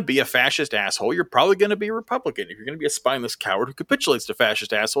you're going to be a fascist asshole, you're probably going to be a Republican. If you're going to be a spineless coward who capitulates to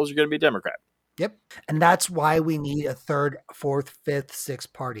fascist assholes, you're going to be a Democrat. Yep. And that's why we need a third, fourth, fifth,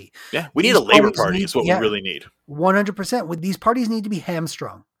 sixth party. Yeah. We need a Labor Party is what we really need. 100%. These parties need to be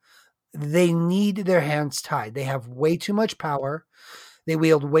hamstrung. They need their hands tied. They have way too much power. They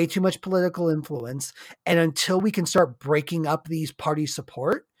wield way too much political influence. And until we can start breaking up these parties'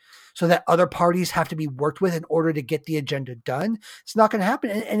 support so that other parties have to be worked with in order to get the agenda done, it's not going to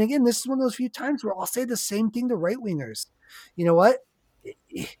happen. And again, this is one of those few times where I'll say the same thing to right-wingers. You know what?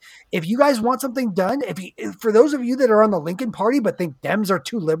 If you guys want something done, for those of you that are on the Lincoln Party but think Dems are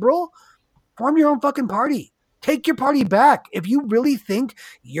too liberal, form your own fucking party. Take your party back. If you really think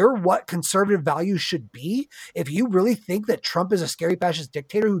you're what conservative values should be, if you really think that Trump is a scary fascist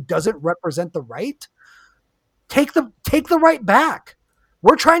dictator who doesn't represent the right, take the right back.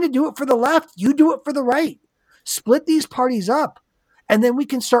 We're trying to do it for the left. You do it for the right. Split these parties up. And then we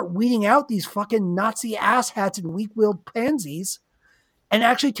can start weeding out these fucking Nazi asshats and weak-willed pansies and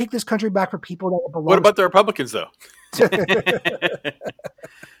actually take this country back for people that it belongs. What about the Republicans, though?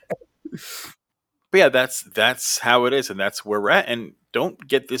 But yeah, that's how it is, and that's where we're at. And don't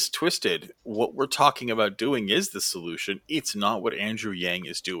get this twisted. What we're talking about doing is the solution. It's not what Andrew Yang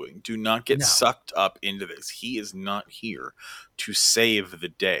is doing. Do not get sucked up into this. He is not here to save the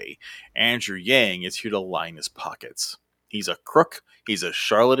day. Andrew Yang is here to line his pockets. He's a crook, he's a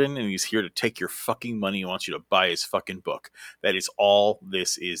charlatan, and he's here to take your fucking money. He wants you to buy his fucking book. That is all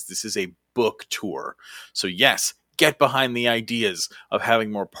this is. This is a book tour. So yes, get behind the ideas of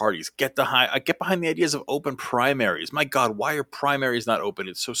having more parties. Get behind the ideas of open primaries. My God, why are primaries not open?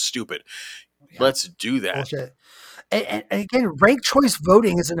 It's so stupid. Yeah. Let's do that. Bullshit. And again, ranked choice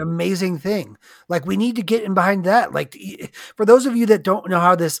voting is an amazing thing. Like, we need to get in behind that. Like, for those of you that don't know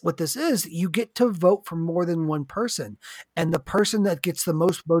what this is, you get to vote for more than one person. And the person that gets the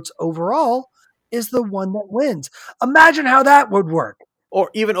most votes overall is the one that wins. Imagine how that would work. Or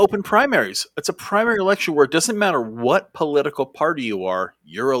even open primaries. It's a primary election where it doesn't matter what political party you are,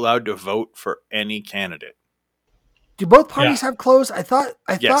 you're allowed to vote for any candidate. Do both parties have closed? I thought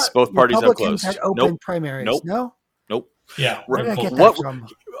both parties have closed. Had open primaries. Nope. Yeah. Where did I get that from?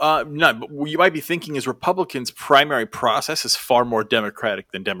 No, but what you might be thinking is Republicans' primary process is far more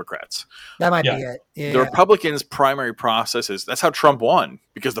democratic than Democrats. That might be it. Yeah. The Republicans' primary process that's how Trump won,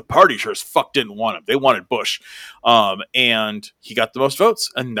 because the party sure as fuck didn't want him. They wanted Bush. And he got the most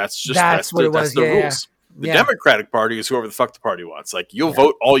votes. And that's the rules. The Democratic Party is whoever the fuck the party wants. Like, you'll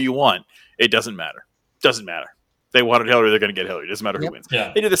vote all you want. It doesn't matter. They wanted Hillary, they're going to get Hillary. It doesn't matter who wins.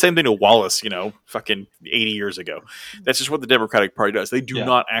 Yeah. They did the same thing to Wallace, fucking 80 years ago. That's just what the Democratic Party does. They do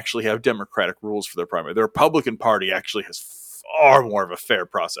not actually have democratic rules for their primary. The Republican Party actually has far more of a fair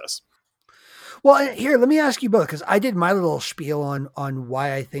process. Well, here, let me ask you both, because I did my little spiel on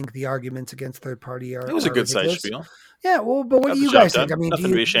why I think the arguments against third party are. It was a good size spiel. Yeah, well, but what do you guys think? I mean, nothing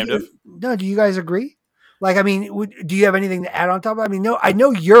to be ashamed of. No, do you guys agree? Like, I mean, do you have anything to add on top of it? I mean, no, I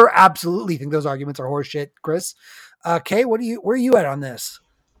know you're absolutely think those arguments are horseshit, Chris. Kay, where are you at on this?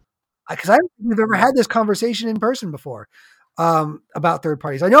 Because I don't think we've ever had this conversation in person before about third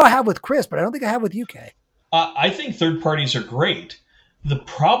parties. I know I have with Chris, but I don't think I have with you, Kay. I think third parties are great. The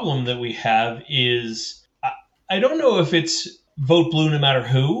problem that we have is I don't know if it's vote blue no matter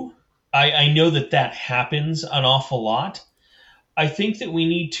who. I know that happens an awful lot. I think that we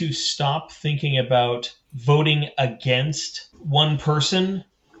need to stop thinking about voting against one person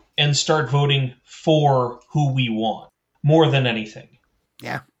and start voting for who we want more than anything.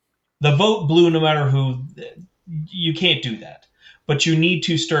 Yeah. The vote blue no matter who, you can't do that. But you need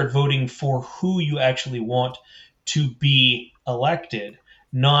to start voting for who you actually want to be elected,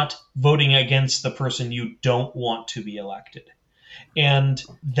 not voting against the person you don't want to be elected. And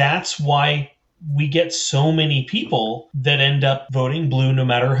that's why we get so many people that end up voting blue no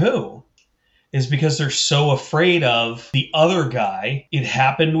matter who, is because they're so afraid of the other guy. It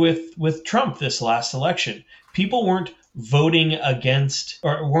happened with Trump this last election. People weren't voting against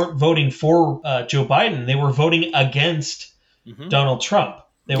or weren't voting for Joe Biden. They were voting against Donald Trump.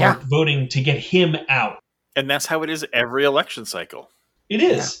 They were voting to get him out. And that's how it is every election cycle. It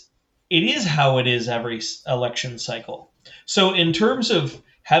is. Yeah. It is how it is every election cycle. So in terms of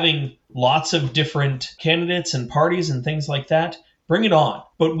having lots of different candidates and parties and things like that, bring it on.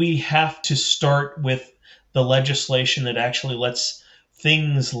 But we have to start with the legislation that actually lets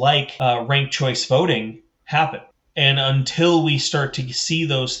things like ranked choice voting happen. And until we start to see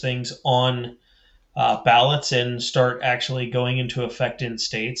those things on ballots and start actually going into effect in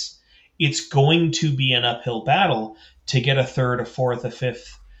states, it's going to be an uphill battle to get a third, a fourth, a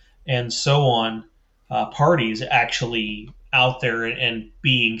fifth, and so on parties actually out there and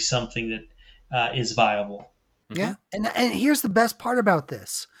being something that is viable. Yeah. And here's the best part about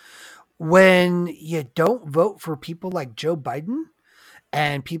this. When you don't vote for people like Joe Biden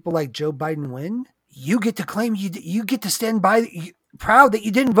and people like Joe Biden win, you get to claim you get to stand by proud that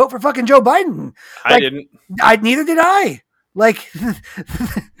you didn't vote for fucking Joe Biden. I didn't. Neither did I. Like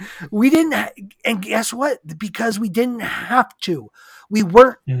we didn't, and guess what? Because we didn't have to. We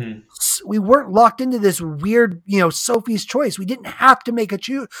weren't. We weren't locked into this weird, Sophie's choice. We didn't have to make a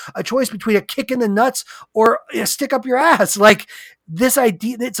choice between a kick in the nuts or a stick up your ass. Like this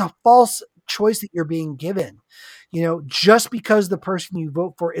idea, it's a false choice that you're being given. Just because the person you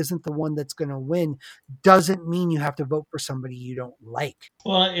vote for isn't the one that's going to win doesn't mean you have to vote for somebody you don't like.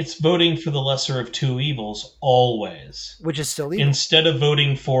 Well, it's voting for the lesser of two evils always. Which is still evil. Instead of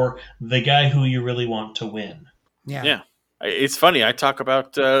voting for the guy who you really want to win. Yeah. It's funny. I talk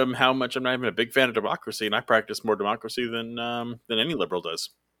about how much I'm not even a big fan of democracy, and I practice more democracy than any liberal does.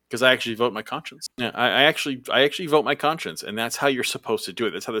 Because I actually vote my conscience. Yeah, I actually vote my conscience, and that's how you're supposed to do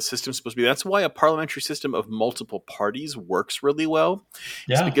it. That's how the system's supposed to be. That's why a parliamentary system of multiple parties works really well.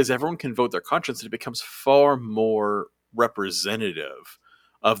 Yeah. It's because everyone can vote their conscience, and it becomes far more representative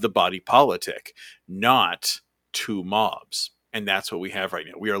of the body politic, not two mobs. And that's what we have right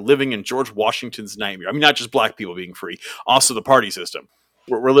now. We are living in George Washington's nightmare. I mean, not just black people being free, also the party system.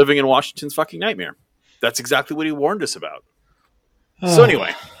 We're living in Washington's fucking nightmare. That's exactly what he warned us about. So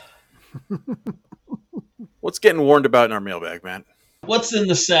anyway, what's getting warned about in our mailbag, Matt? What's in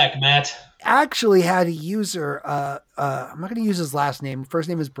the sack, Matt? Actually had a user, I'm not going to use his last name. First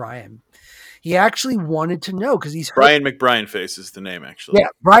name is Brian. He actually wanted to know because he's heard... Brian McBrien Face is the name, actually. Yeah,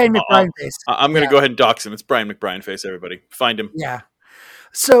 Brian McBrien Face. I'm going to go ahead and dox him. It's Brian McBrien Face, everybody. Find him. Yeah.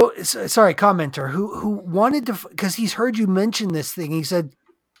 So sorry, commenter who wanted to, because he's heard you mention this thing. He said,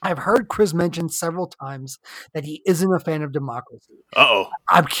 I've heard Chris mention several times that he isn't a fan of democracy. Uh-oh.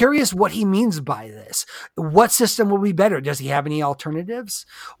 I'm curious what he means by this. What system will be better? Does he have any alternatives?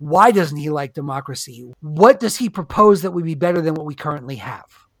 Why doesn't he like democracy? What does he propose that would be better than what we currently have?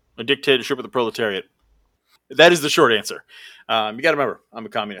 A dictatorship of the proletariat. That is the short answer. You got to remember, I'm a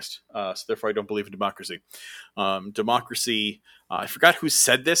communist, so therefore I don't believe in democracy. Democracy, I forgot who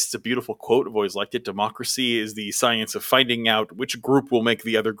said this. It's a beautiful quote. I've always liked it. Democracy is the science of finding out which group will make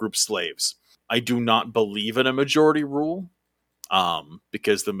the other group slaves. I do not believe in a majority rule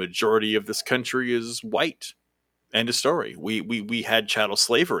because the majority of this country is white. End of story. We had chattel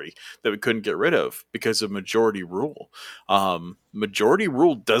slavery that we couldn't get rid of because of majority rule. Majority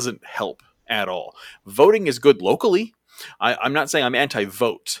rule doesn't help at all. Voting is good locally. I'm not saying I'm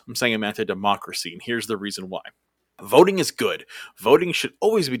anti-vote. I'm saying I'm anti-democracy, and here's the reason why. Voting is good. Voting should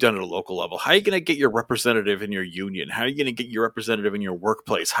always be done at a local level. How are you going to get your representative in your union? How are you going to get your representative in your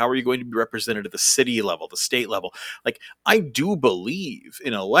workplace? How are you going to be represented at the city level, the state level? Like, I do believe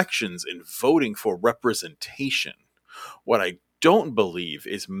in elections and voting for representation. What I don't believe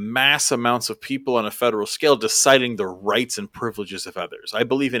is mass amounts of people on a federal scale deciding the rights and privileges of others. I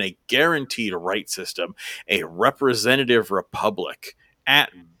believe in a guaranteed right system, a representative republic at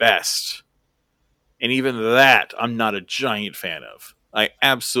best. And even that, I'm not a giant fan of. I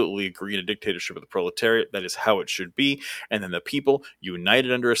absolutely agree in a dictatorship of the proletariat. That is how it should be. And then the people,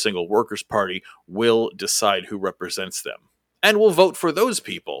 united under a single workers' party, will decide who represents them. And will vote for those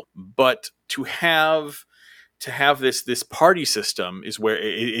people. But to have this party system is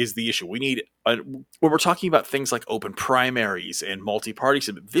the issue. We need, when we're talking about things like open primaries and multi-party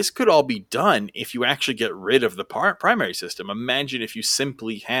system, this could all be done if you actually get rid of the primary system. Imagine if you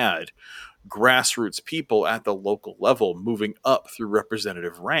simply had grassroots people at the local level moving up through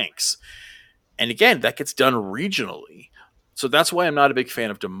representative ranks. And again, that gets done regionally. So that's why I'm not a big fan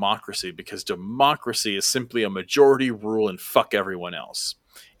of democracy, because democracy is simply a majority rule and fuck everyone else.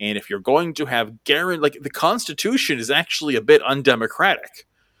 And if you're going to have the Constitution is actually a bit undemocratic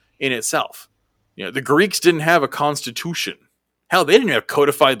in itself. You know, the Greeks didn't have a constitution. Hell, they didn't have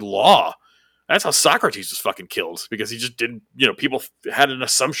codified law. That's how Socrates was fucking killed, because he just didn't, people had an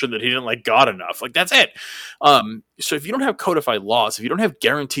assumption that he didn't like God enough. Like, that's it. So if you don't have codified laws, if you don't have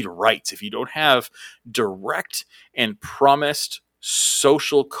guaranteed rights, if you don't have direct and promised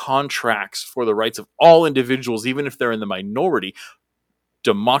social contracts for the rights of all individuals, even if they're in the minority,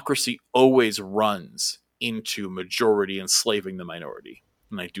 democracy always runs into majority enslaving the minority.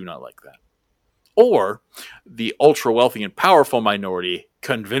 And I do not like that. Or the ultra wealthy and powerful minority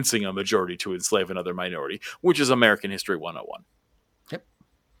convincing a majority to enslave another minority, which is American History 101. Yep.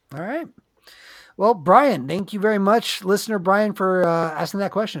 All right. Well, Brian, thank you very much, listener Brian, for asking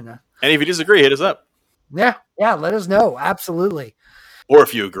that question. And if you disagree, hit us up. Yeah, let us know. Absolutely. Or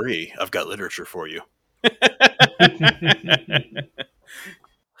if you agree, I've got literature for you.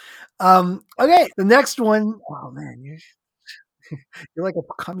 Okay, the next one. Oh man, you're like a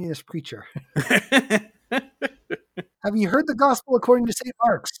communist preacher. Have you heard the gospel according to St.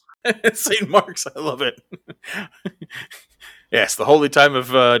 Mark's? St. Mark's, I love it. Yes, the holy time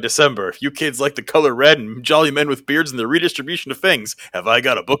of December. If you kids like the color red and jolly men with beards and the redistribution of things, have I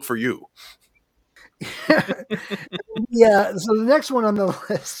got a book for you? Yeah, so the next one on the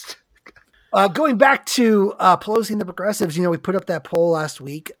list. Going back to Pelosi and the progressives, we put up that poll last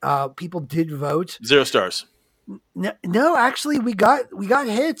week. People did vote. 0 stars. No, actually, we got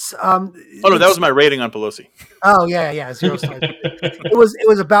hits. No, that was my rating on Pelosi. Oh yeah, 0 stars. It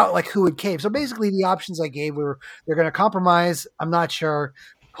was about like who would cave. So basically, the options I gave were they're going to compromise. I'm not sure.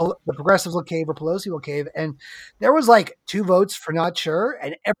 The progressives will cave or Pelosi will cave, and there was like 2 votes for not sure,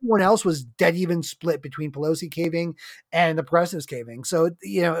 and everyone else was dead even split between Pelosi caving and the progressives caving. So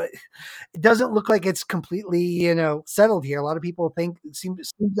it doesn't look like it's completely settled here. A lot of people seem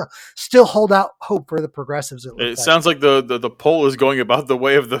to still hold out hope for the progressives. It sounds like the poll is going about the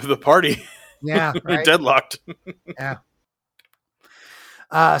way of the party. Yeah, right? Deadlocked. Yeah.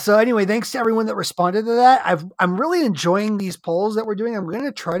 So anyway, thanks to everyone that responded to that. I'm really enjoying these polls that we're doing. I'm going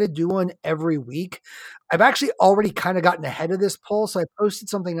to try to do one every week. I've actually already kind of gotten ahead of this poll. So I posted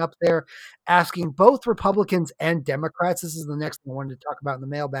something up there asking both Republicans and Democrats. This is the next thing I wanted to talk about in the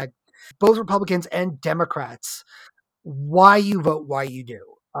mailbag. Both Republicans and Democrats, why you vote, why you do.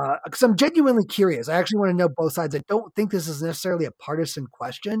 Because I'm genuinely curious. I actually want to know both sides. I don't think this is necessarily a partisan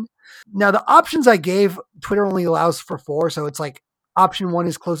question. Now, the options I gave, Twitter only allows for 4. So it's like, option 1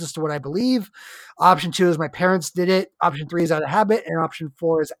 is closest to what I believe. Option 2 is my parents did it. Option 3 is out of habit. And option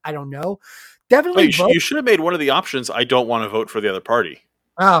 4 is I don't know. Definitely you should have made one of the options I don't want to vote for the other party.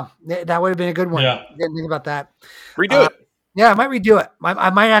 Oh, that would have been a good one. Yeah. Didn't think about that. Redo it. Yeah, I might redo it. I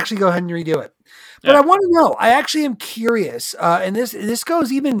might actually go ahead and redo it. But I want to know. I actually am curious, and this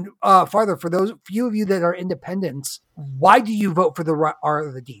goes even farther for those few of you that are independents. Why do you vote for the R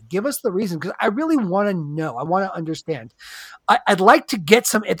or the D? Give us the reason, because I really want to know. I want to understand. I'd like to get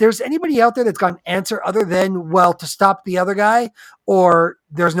some. If there's anybody out there that's got an answer other than to stop the other guy, or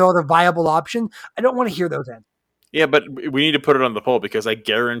there's no other viable option, I don't want to hear those answers. Yeah, but we need to put it on the poll, because I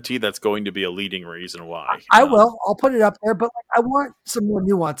guarantee that's going to be a leading reason why. I will. I'll put it up there, but I want some more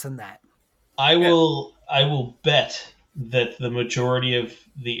nuance than that. I will bet that the majority of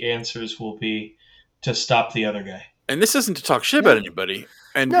the answers will be to stop the other guy. And this isn't to talk shit about anybody.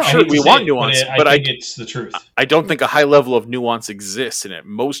 And No, sure, we want nuance, but I think it's the truth. I don't think a high level of nuance exists in it.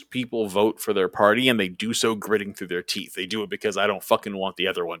 Most people vote for their party, and they do so gritting through their teeth. They do it because I don't fucking want the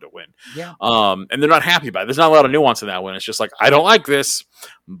other one to win. Yeah. And they're not happy about it. There's not a lot of nuance in that one. It's just like, I don't like this,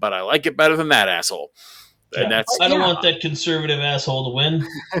 but I like it better than that asshole. Yeah. And that's I don't want that conservative asshole to win.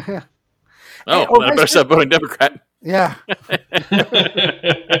 then I better stop voting Democrat. Yeah.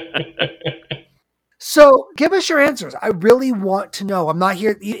 So give us your answers. I really want to know. I'm not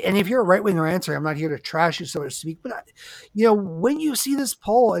here, and if you're a right winger answer, I'm not here to trash you, so to speak. But when you see this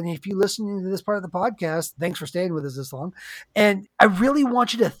poll, and if you listen to this part of the podcast, thanks for staying with us this long. And I really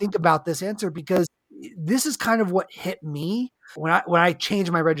want you to think about this answer, because this is kind of what hit me when I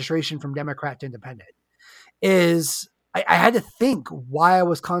changed my registration from Democrat to Independent. Is I had to think why I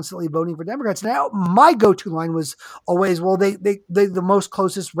was constantly voting for Democrats. Now, my go-to line was always, well, they the most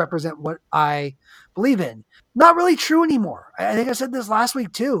closest represent what I believe in. Not really true anymore. I think I said this last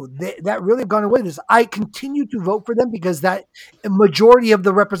week too. That really have gone away. I continue to vote for them because that majority of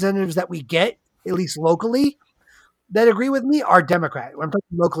the representatives that we get, at least locally, that agree with me are Democrat. I'm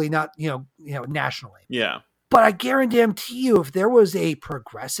talking locally, not nationally. Yeah. But I guarantee you, if there was a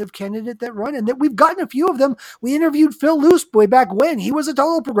progressive candidate that run, and that we've gotten a few of them, we interviewed Phil Luce way back when. He was a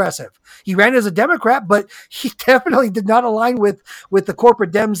total progressive. He ran as a Democrat, but he definitely did not align with the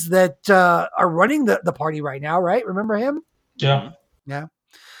corporate Dems that are running the party right now, right? Remember him? Yeah. Yeah.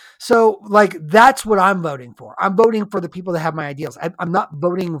 So, that's what I'm voting for. I'm voting for the people that have my ideals. I'm not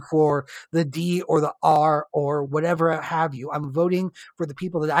voting for the D or the R or whatever have you. I'm voting for the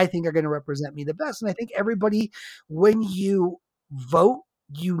people that I think are going to represent me the best. And I think everybody, when you vote,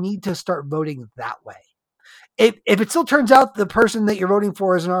 you need to start voting that way. If it still turns out the person that you're voting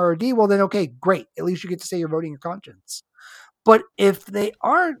for is an R or D, well, then, okay, great. At least you get to say you're voting your conscience. But if they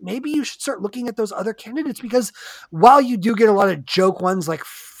aren't, maybe you should start looking at those other candidates, because while you do get a lot of joke ones like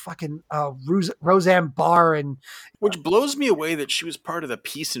fucking Roseanne Barr, and which blows me away that she was part of the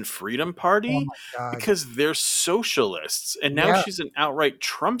Peace and Freedom Party, because they're socialists, and now she's an outright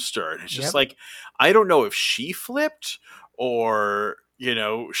Trumpster, and it's just like, I don't know if she flipped or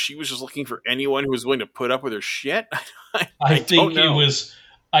she was just looking for anyone who was willing to put up with her shit. I think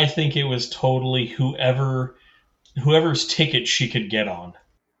it was totally whoever's ticket she could get on.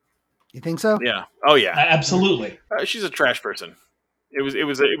 You think so? Yeah. Oh yeah. Absolutely. She's a trash person. It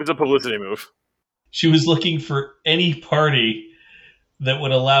was a publicity move. She was looking for any party that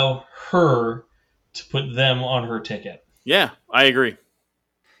would allow her to put them on her ticket. Yeah, I agree.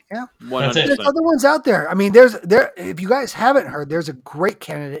 Yeah, 100%. There's other ones out there. I mean, there. If you guys haven't heard, there's a great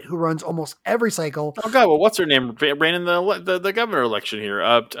candidate who runs almost every cycle. Oh God, well, what's her name? Ran in the governor election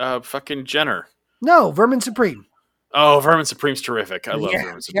here. Fucking Jenner. No, Vermin Supreme. Oh, Vermin Supreme's terrific. I love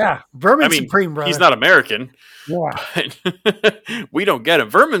Vermin Supreme. Yeah, Vermin Supreme, brother. He's not American. Yeah. But we don't get him.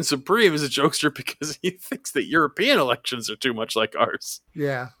 Vermin Supreme is a jokester because he thinks that European elections are too much like ours.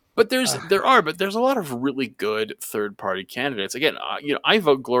 Yeah. But there's a lot of really good third-party candidates. Again, I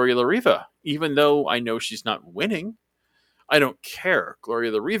vote Gloria La Riva, even though I know she's not winning. I don't care.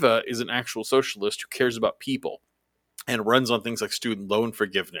 Gloria La Riva is an actual socialist who cares about people and runs on things like student loan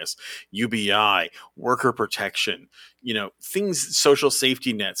forgiveness, UBI, worker protection, things, social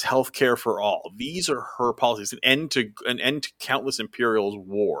safety nets, healthcare for all. These are her policies. An end to countless imperials'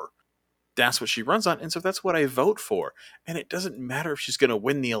 war. That's what she runs on. And so that's what I vote for. And it doesn't matter if she's going to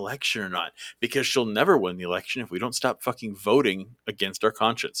win the election or not, because she'll never win the election if we don't stop fucking voting against our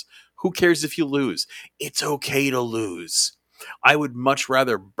conscience. Who cares if you lose? It's okay to lose. I would much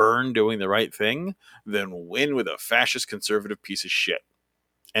rather burn doing the right thing than win with a fascist conservative piece of shit.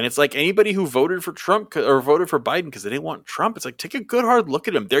 And it's like anybody who voted for Trump or voted for Biden because they didn't want Trump, it's like, take a good hard look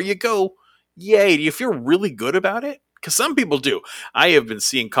at him. There you go. Yay. Do you feel really good about it? Because some people do. I have been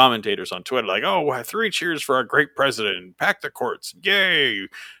seeing commentators on Twitter like, 3 cheers for our great president. Pack the courts. Yay.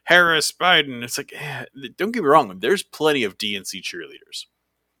 Harris, Biden. It's like, don't get me wrong. There's plenty of DNC cheerleaders.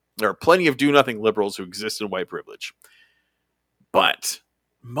 There are plenty of do-nothing liberals who exist in white privilege. But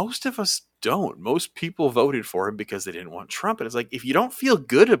most of us don't. Most people voted for him because they didn't want Trump. And it's like, if you don't feel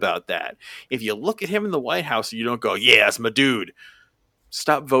good about that, if you look at him in the White House and you don't go, yeah, that's my dude,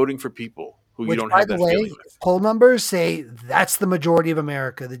 stop voting for people who you don't have that feeling with. Poll numbers say that's the majority of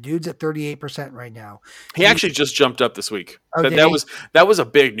America. The dude's at 38% right now. He actually just jumped up this week. That was a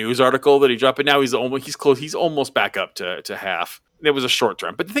big news article that he dropped, but now he's close. He's almost back up to half. It was a short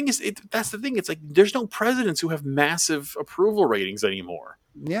term. But the thing is, that's the thing. It's like there's no presidents who have massive approval ratings anymore.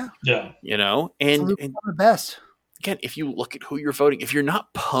 Yeah. Yeah. And the best. Again, if you look at who you're voting, if you're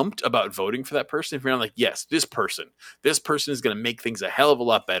not pumped about voting for that person, if you're not like, yes, this person is going to make things a hell of a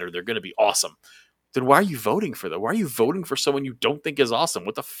lot better, they're going to be awesome, then why are you voting for them? Why are you voting for someone you don't think is awesome?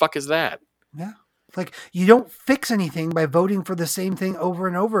 What the fuck is that? Yeah. Like, you don't fix anything by voting for the same thing over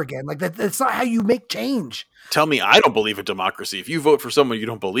and over again. Like, that's not how you make change. Tell me I don't believe in democracy. If you vote for someone you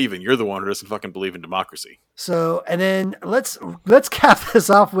don't believe in, you're the one who doesn't fucking believe in democracy. So, and then let's cap this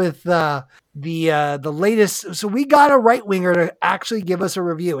off with the latest. So we got a right winger to actually give us a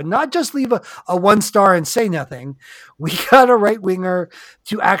review and not just leave a 1-star and say nothing. We got a right winger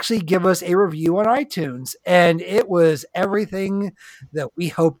to actually give us a review on iTunes, and it was everything that we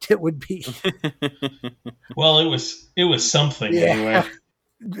hoped it would be. Well, it was something anyway.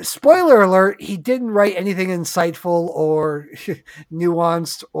 Spoiler alert, he didn't write anything insightful or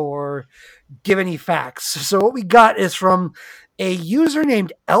nuanced or give any facts. So what we got is from a user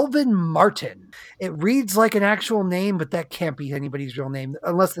named Elvin Martin. It reads like an actual name, but that can't be anybody's real name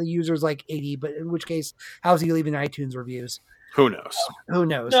unless the user's like 80, but in which case, how's he leaving iTunes reviews? Who knows? Who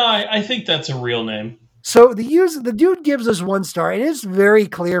knows? No, I think that's a real name. So the dude gives us 1 star, and it's very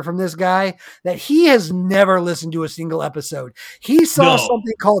clear from this guy that he has never listened to a single episode. He saw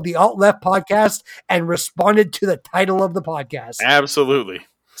something called the Alt Left Podcast and responded to the title of the podcast. Absolutely.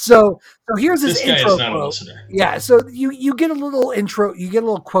 So here's his intro This guy is not quote. a listener. Yeah, so you get a little intro, you get a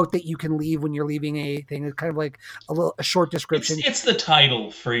little quote that you can leave when you're leaving a thing. It's kind of like a short description. It's the title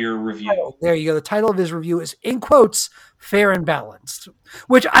for your review. Oh, there you go. The title of his review is, in quotes, fair and balanced,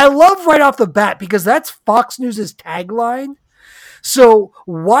 which I love right off the bat because that's Fox News' tagline. So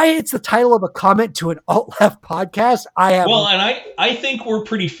why it's the title of a comment to an alt-left podcast, Well, and I think we're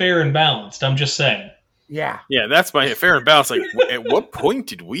pretty fair and balanced. I'm just saying. Yeah. Yeah, that's my fair and balanced. Like, at what point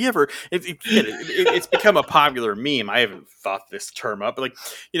did we ever... It's become a popular meme. I haven't thought this term up. But, like,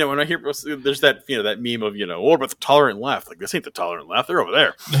 when I hear... There's that, that meme of, what about the tolerant left? Like, this ain't the tolerant left. They're over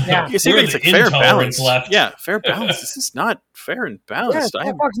there. Yeah. You see, it's like fair and balanced. Left. Yeah, fair and balanced. This is not fair and balanced.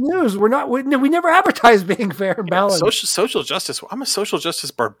 Yeah, Fox News. We never advertise being fair and balanced. Social justice. I'm a social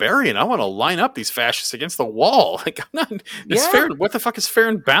justice barbarian. I want to line up these fascists against the wall. Like, I'm not... fair. What the fuck is fair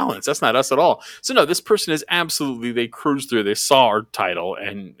and balanced? That's not us at all. So, no, this person is absolutely, they cruised through, they saw our title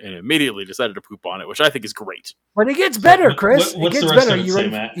and immediately decided to poop on it, which I think is great. But it gets better, Chris. What's it gets the rest better. of it you say,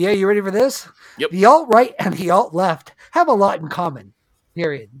 ready? Matt? Yeah, you ready for this? Yep. The alt-right and the alt-left have a lot in common.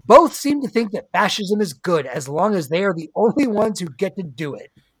 Period. Both seem to think that fascism is good as long as they are the only ones who get to do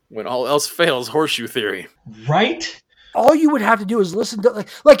it. When all else fails, horseshoe theory. Right? All you would have to do is listen to,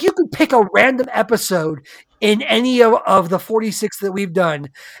 like you could pick a random episode in any of the 46 that we've done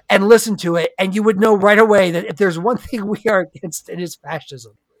and listen to it, and you would know right away that if there's one thing we are against, it is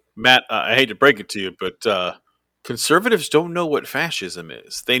fascism. Matt, I hate to break it to you, but conservatives don't know what fascism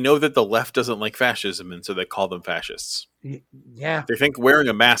is. They know that the left doesn't like fascism, and so they call them fascists. Yeah. They think wearing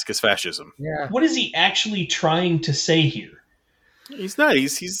a mask is fascism. Yeah. What is he actually trying to say here? He's not.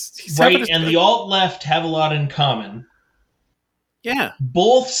 He's right, and the alt-left have a lot in common. Yeah.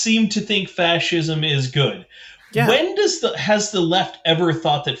 Both seem to think fascism is good. Yeah. When has the left ever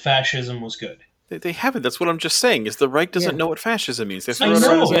thought that fascism was good? They haven't. That's what I'm just saying, is the right doesn't know what fascism means. They throw it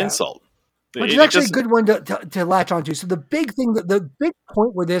around as an insult. Which is actually a good one to latch onto. So the big thing, the big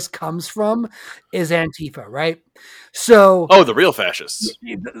point where this comes from is Antifa, right? So the real fascists.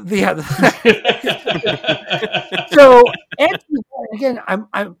 Yeah. So Antifa, again,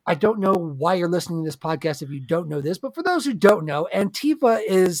 I don't know why you're listening to this podcast if you don't know this, but for those who don't know, Antifa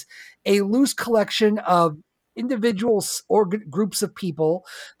is a loose collection of individuals or groups of people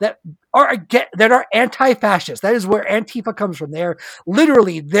that are anti-fascist. That is where Antifa comes from. They're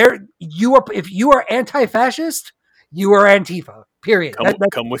literally if you are anti-fascist, you are Antifa. Period.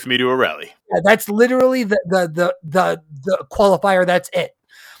 Come with me to a rally. Yeah, that's literally the qualifier. That's it.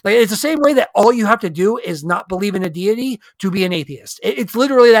 Like, it's the same way that all you have to do is not believe in a deity to be an atheist. It's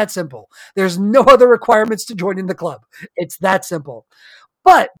literally that simple. There's no other requirements to join in the club. It's that simple.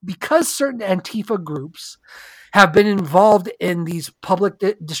 But because certain Antifa groups have been involved in these public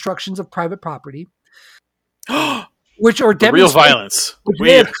destructions of private property, which are real violence, which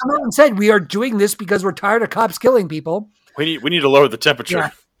they have come out and said, we are doing this because we're tired of cops killing people. We need to lower the temperature.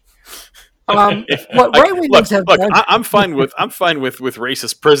 Yeah. What right wingers have done. I'm fine with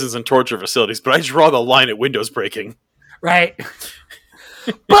racist prisons and torture facilities, but I draw the line at windows breaking. Right.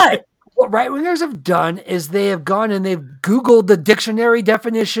 But what right-wingers have done is they have gone and they've Googled the dictionary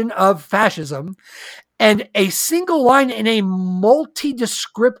definition of fascism, and a single line in a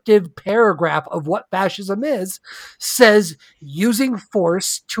multi-descriptive paragraph of what fascism is says using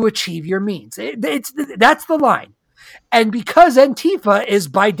force to achieve your means. That's the line. And because Antifa is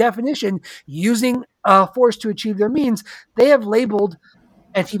by definition using force to achieve their means, they have labeled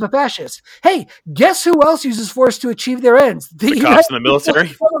Antifa fascists. Hey, guess who else uses force to achieve their ends? The cops and the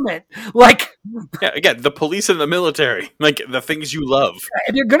military. Government. Like, yeah, again, the police and the military, like the things you love.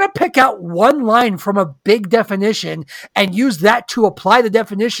 If you're going to pick out one line from a big definition and use that to apply the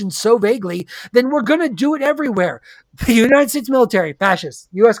definition so vaguely, then we're going to do it everywhere. The United States military, fascist.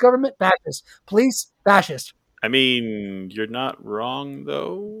 U.S. government, fascist. Police, fascist. I mean, you're not wrong,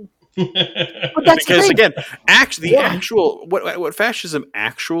 though. But that's because again, what fascism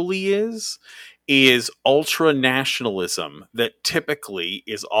actually is ultra nationalism that typically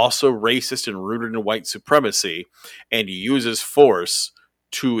is also racist and rooted in white supremacy and uses force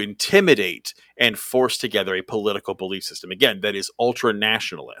to intimidate and force together a political belief system. Again, that is ultra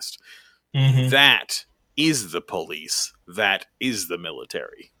nationalist. Mm-hmm. That is the police. That is the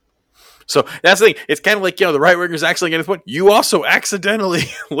military. So that's the thing. It's kind of like, the right wingers actually getting this point. You also accidentally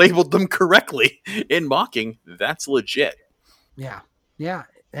labeled them correctly in mocking. That's legit. Yeah. Yeah.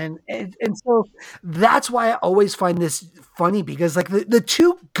 And so that's why I always find this funny, because like the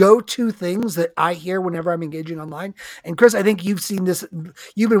two go-to things that I hear whenever I'm engaging online, and Chris, I think you've seen this,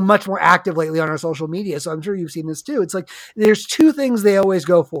 you've been much more active lately on our social media, so I'm sure you've seen this too. It's like, there's two things they always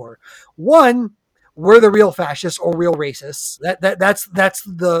go for. One, we're the real fascists or real racists. That's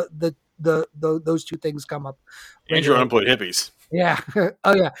those two things come up. And you're unemployed hippies. Yeah.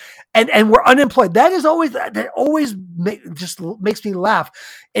 Oh yeah. And we're unemployed. That always just makes me laugh.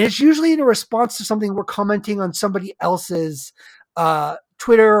 And it's usually in a response to something we're commenting on somebody else's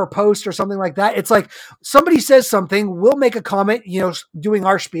Twitter or post or something like that. It's like somebody says something, we'll make a comment, doing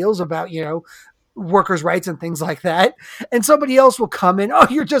our spiels about, workers' rights and things like that. And somebody else will come in, oh,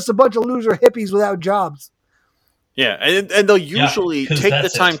 you're just a bunch of loser hippies without jobs. Yeah, and they'll usually take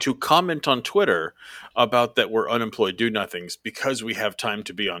the time to comment on Twitter about that we're unemployed do-nothings because we have time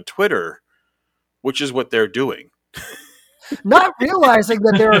to be on Twitter, which is what they're doing. Not realizing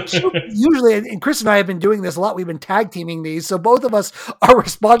that there are two, usually, and Chris and I have been doing this a lot, we've been tag teaming these, so both of us are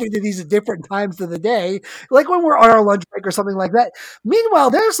responding to these at different times of the day, like when we're on our lunch break or something like that. Meanwhile,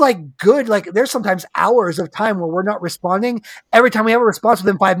 there's there's sometimes hours of time where we're not responding. Every time we have a response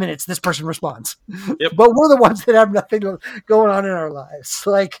within 5 minutes, this person responds. Yep. But we're the ones that have nothing going on in our lives.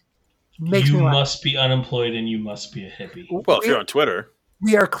 Like, makes me laugh. You must be unemployed and you must be a hippie. Well, if you're on Twitter.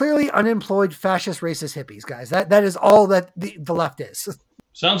 We are clearly unemployed, fascist, racist hippies, guys. That is all that the left is.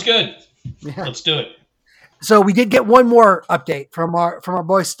 Sounds good. Yeah. Let's do it. So we did get one more update from our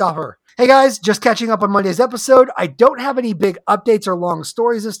boy Stuffer. Hey guys, just catching up on Monday's episode. I don't have any big updates or long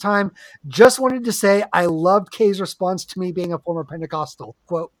stories this time. Just wanted to say I loved Kay's response to me being a former Pentecostal.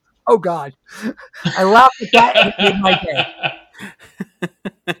 Quote, oh God. I laughed at that and it made my day.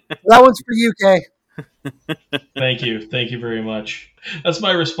 That one's for you, Kay. Thank you very much. That's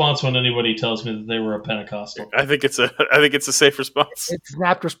my response when anybody tells me that they were a Pentecostal. I think it's a safe response. It's an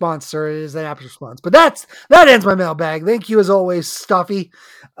apt response, sir. It is an apt response. But that ends my mailbag. Thank you as always, Stuffy.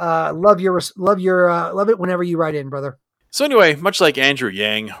 Love it whenever you write in, brother. So anyway, much like Andrew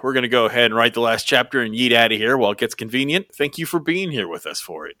Yang, we're going to go ahead and write the last chapter and yeet out of here while it gets convenient. Thank you for being here with us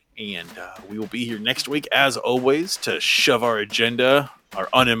for it. And we will be here next week, as always, to shove our agenda, our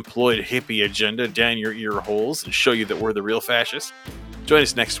unemployed hippie agenda, down your ear holes and show you that we're the real fascists. Join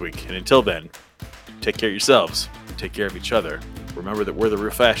us next week. And until then, take care of yourselves. Take care of each other. Remember that we're the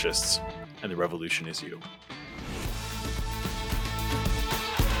real fascists, and the revolution is you.